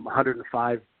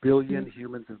 105 billion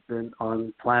humans have been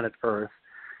on planet Earth.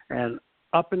 And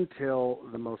up until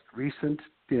the most recent,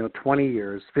 20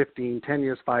 years, 15, 10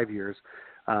 years, 5 years,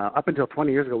 up until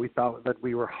 20 years ago, we thought that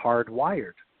we were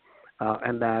hardwired.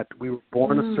 And that we were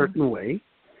born a certain way,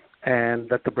 and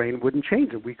that the brain wouldn't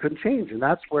change, and we couldn't change. And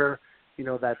that's where,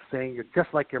 that saying, you're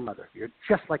just like your mother, you're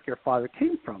just like your father,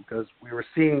 came from, because we were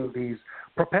seeing these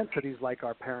propensities like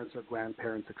our parents or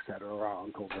grandparents, et cetera, or our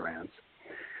uncles or aunts.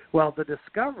 Well, the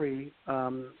discovery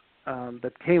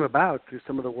that came about through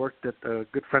some of the work that a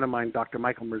good friend of mine, Dr.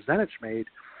 Michael Merzenich, made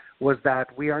was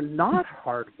that we are not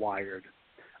hardwired.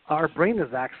 Our brain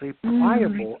is actually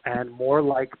pliable and more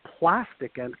like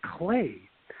plastic and clay,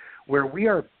 where we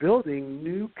are building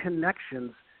new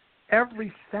connections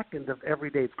every second of every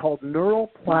day. It's called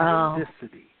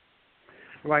neuroplasticity,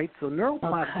 right? So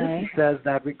neuroplasticity says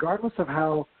that regardless of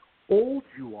how old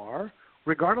you are,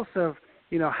 regardless of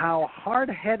how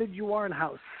hard-headed you are and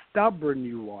how stubborn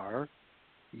you are,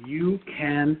 you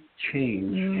can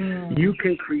change. You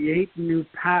can create new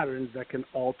patterns that can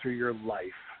alter your life.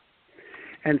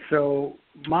 And so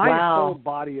my whole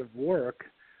body of work,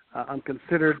 I'm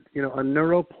considered, a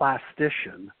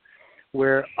neuroplastician,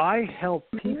 where I help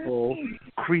people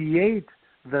create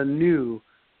the new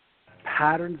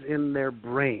patterns in their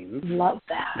brains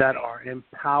that are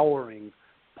empowering,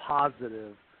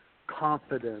 positive,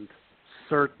 confident,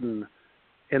 certain,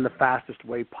 in the fastest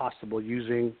way possible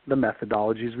using the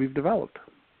methodologies we've developed.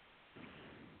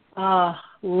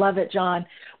 Love it, John.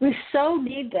 We so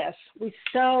need this. We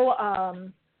so, I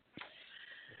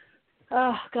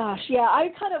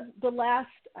kind of the last,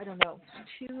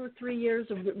 2 or 3 years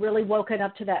have really woken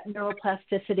up to that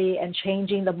neuroplasticity and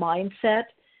changing the mindset,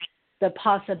 the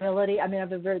possibility. I mean, I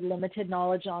have a very limited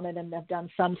knowledge on it and I've done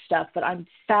some stuff, but I'm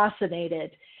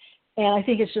fascinated. And I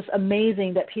think it's just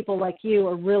amazing that people like you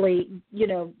are really,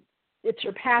 it's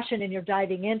your passion and you're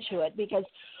diving into it, because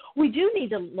we do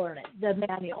need to learn it, the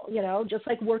manual, just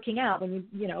like working out. When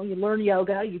you learn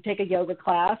yoga, you take a yoga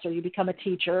class or you become a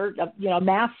teacher, a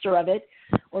master of it,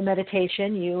 or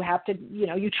meditation, you have to,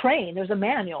 you train. There's a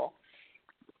manual.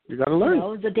 You got to learn.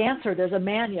 As a dancer, there's a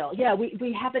manual. Yeah,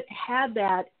 we haven't had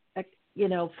that,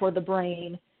 for the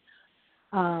brain.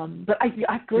 But I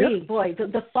agree. Yep. Boy,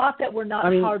 the thought that we're not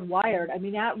hardwired,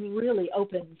 that really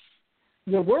opens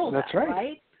your world up,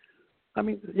 right?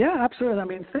 Yeah,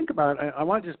 absolutely. Think about it. I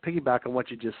want to just piggyback on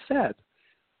what you just said.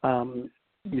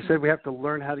 You said we have to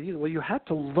learn how to use it. Well, you have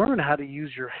to learn how to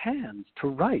use your hands to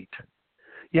write.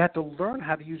 You have to learn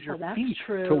how to use your feet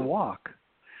to walk.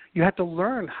 You have to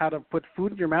learn how to put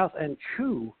food in your mouth and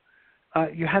chew.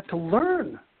 You had to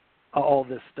learn all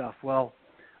this stuff. Well,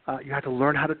 you have to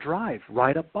learn how to drive,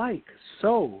 ride a bike,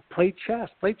 sew, play chess,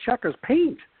 play checkers,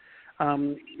 paint.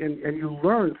 And you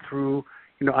learn through,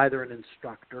 either an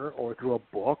instructor or through a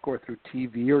book or through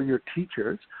TV or your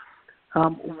teachers.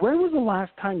 When was the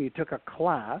last time you took a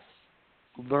class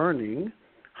learning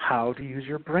how to use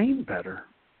your brain better?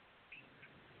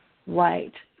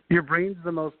 Right. Your brain's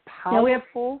the most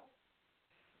powerful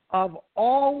of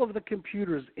all of the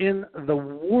computers in the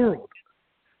world.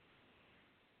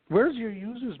 Where's your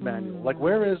user's manual? Like,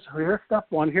 here's step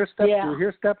 1, here's step 2,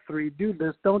 here's step 3, do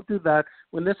this, don't do that.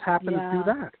 When this happens, do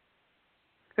that.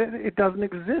 It doesn't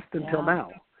exist until now.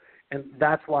 And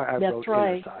that's why I wrote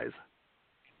Innercise.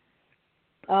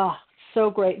 Oh, so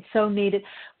great, so needed.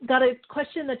 Got a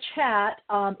question in the chat.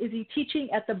 Is he teaching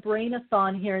at the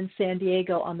Brain-a-thon here in San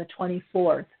Diego on the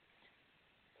 24th?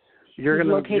 He's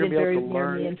located very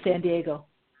near me in San Diego.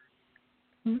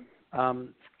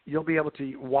 You'll be able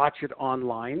to watch it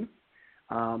online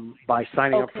by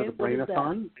signing up for the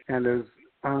Brain-a-thon. And there's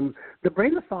the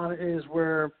Brain-a-thon is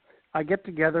where I get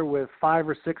together with 5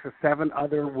 or 6 or 7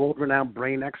 other world-renowned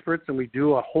brain experts, and we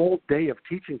do a whole day of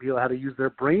teaching people how to use their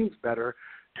brains better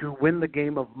to win the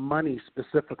game of money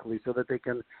specifically, so that they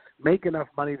can make enough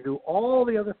money to do all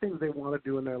the other things they want to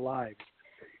do in their lives.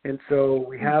 And so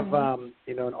we have, an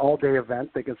all-day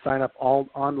event. They can sign up all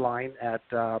online at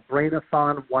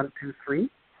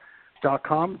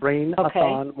brainathon123.com,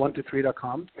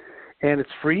 brainathon123.com, and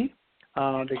it's free.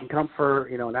 They can come for,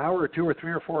 an hour or 2 or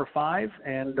 3 or 4 or 5,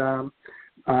 and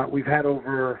we've had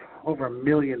over 1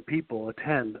 million people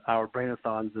attend our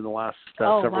Brainathons in the last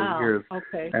several years,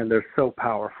 and they're so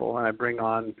powerful. And I bring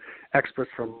on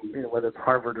experts from, whether it's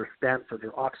Harvard or Stanford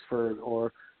or Oxford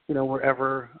or,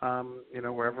 wherever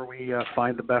we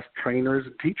find the best trainers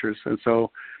and teachers. And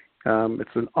so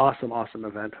it's an awesome, awesome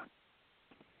event.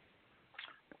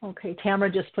 Okay,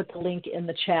 Tamara just put the link in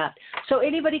the chat. So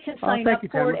anybody can sign up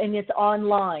for it, and it's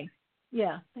online.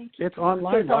 Yeah, thank you. It's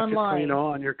online. It's online. It,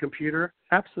 on your computer.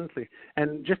 Absolutely.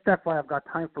 And just that way, I've got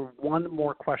time for one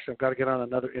more question. I've got to get on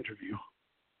another interview.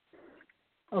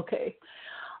 Okay.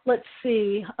 Let's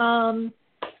see. I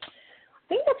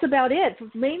think that's about it. The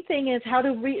main thing is how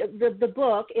to read the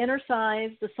book,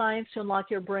 Innercise, The Science to Unlock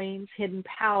Your Brain's Hidden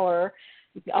Power.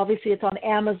 Obviously, it's on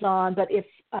Amazon, but if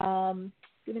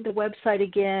give me the website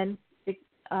again,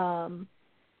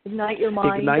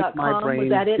 igniteyourmind.com. Was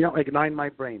that it? Yeah, Ignite My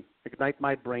Brain.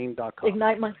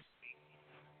 IgniteMyBrain.com.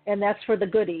 And that's for the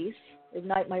goodies.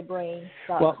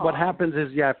 IgniteMyBrain.com. Well, what happens is,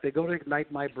 if they go to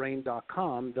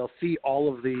IgniteMyBrain.com, they'll see all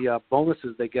of the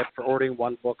bonuses they get for ordering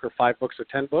 1 book or 5 books or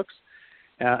 10 books.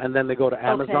 And then they go to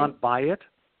Amazon, buy it,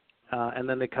 and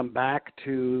then they come back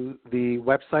to the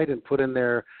website and put in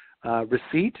their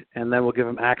receipt, and then we'll give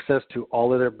them access to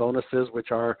all of their bonuses,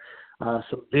 which are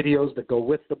some videos that go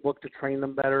with the book to train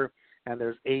them better, and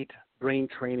there's 8 brain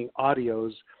training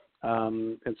audios.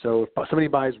 And so if somebody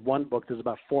buys 1 book, there's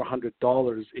about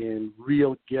 $400 in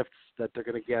real gifts that they're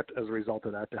going to get as a result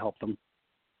of that to help them.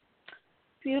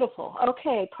 Beautiful.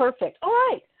 Okay, perfect. All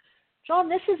right. John,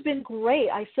 this has been great.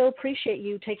 I so appreciate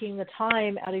you taking the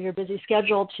time out of your busy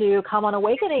schedule to come on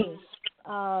Awakenings.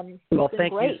 Well,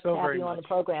 thank you so very much. On the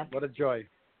program. What a joy.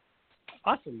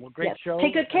 Awesome. Well, great show.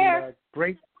 Take good care.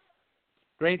 And,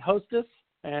 great hostess,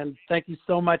 and thank you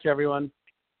so much, everyone.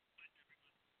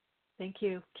 Thank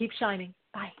you. Keep shining.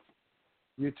 Bye.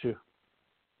 You too.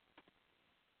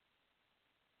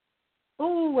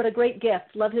 Oh, what a great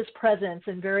gift. Love his presence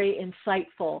and very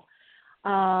insightful.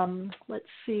 Let's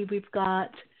see. We've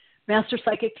got Master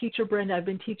Psychic Teacher Brenda. I've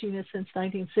been teaching this since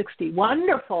 1960.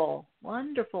 Wonderful.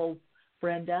 Wonderful,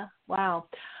 Brenda. Wow.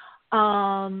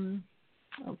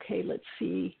 Okay, let's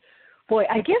see. Boy,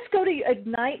 I guess go to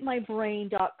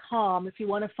IgniteMyBrain.com if you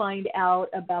want to find out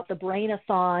about the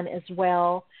Brainathon as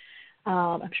well.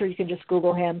 I'm sure you can just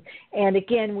Google him. And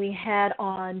again, we had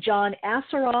on John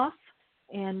Assaraf,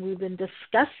 and we've been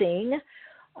discussing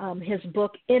his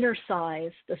book,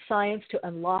 Innercise, The Science to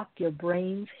Unlock Your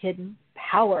Brain's Hidden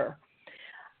Power.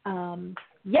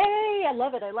 Yay, I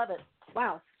love it.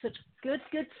 Wow, such good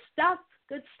stuff.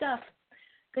 Good stuff.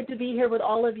 Good to be here with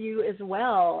all of you as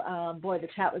well. Boy, the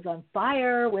chat was on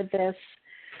fire with this.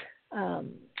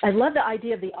 I love the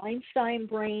idea of the Einstein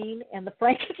brain and the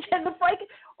Frankenstein.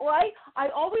 Right? I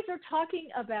always are talking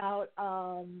about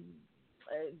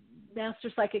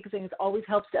Master Psychic things. Always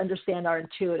helps to understand our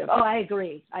intuitive. Oh, I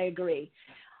agree.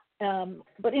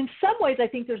 But in some ways, I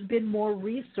think there's been more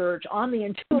research on the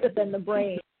intuitive than the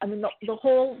brain. I mean, the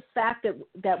whole fact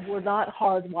that we're not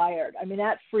hardwired. I mean,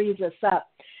 that frees us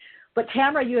up. But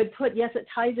Tamara, you had put, yes, it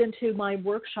ties into my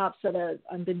workshops that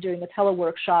I've been doing, the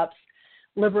teleworkshops,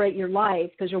 Liberate Your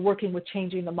Life, because you're working with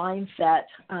changing the mindset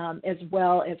as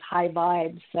well as high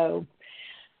vibes. So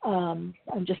I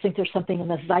just think there's something in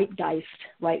the zeitgeist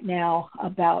right now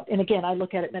about, and again, I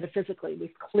look at it metaphysically.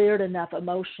 We've cleared enough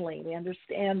emotionally. We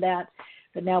understand that,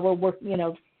 but now we're working,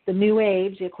 the new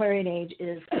age, the Aquarian age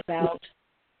is about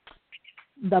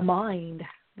the mind,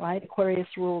 right? Aquarius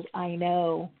rules, I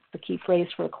know. The key phrase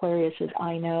for Aquarius is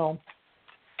I know.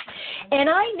 And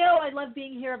I know I love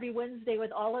being here every Wednesday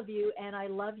with all of you, and I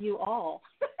love you all.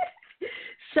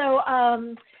 So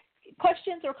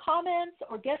questions or comments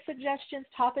or guest suggestions,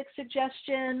 topic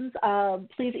suggestions,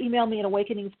 please email me at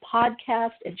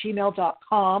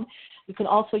awakeningspodcast@gmail.com. You can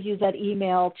also use that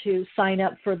email to sign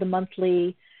up for the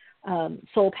monthly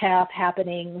Soul Path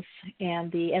happenings and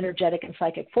the energetic and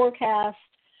psychic forecast.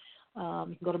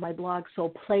 Go to my blog,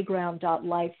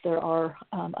 soulplayground.life. There are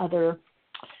other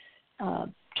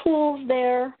tools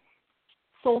there,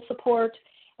 soul support,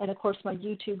 and, of course, my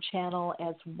YouTube channel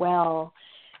as well.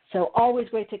 So always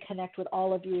great to connect with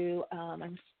all of you.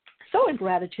 I'm so in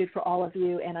gratitude for all of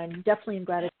you, and I'm definitely in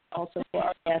gratitude also for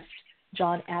our guest,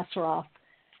 John Assaraf,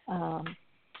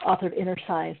 author of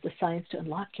Innercise, The Science to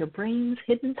Unlock Your Brain's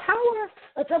Hidden Power.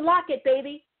 Let's unlock it,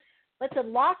 baby. Let's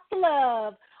unlock the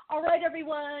love. All right,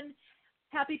 everyone.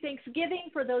 Happy Thanksgiving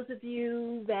for those of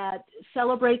you that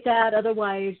celebrate that.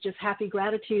 Otherwise, just happy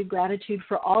gratitude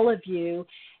for all of you,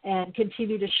 and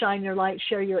continue to shine your light,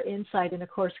 share your insight, and, of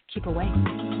course, keep awake.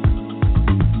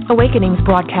 Awakenings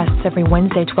broadcasts every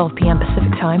Wednesday, 12 p.m.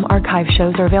 Pacific Time. Archive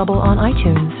shows are available on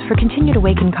iTunes. For continued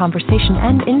Awaken conversation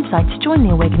and insights, join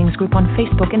the Awakenings group on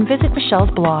Facebook and visit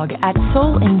Michelle's blog at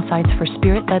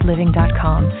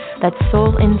soulinsightsforspiritledliving.com. That's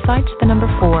Soul Insights,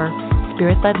 4,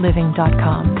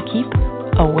 spiritledliving.com. Keep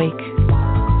awake.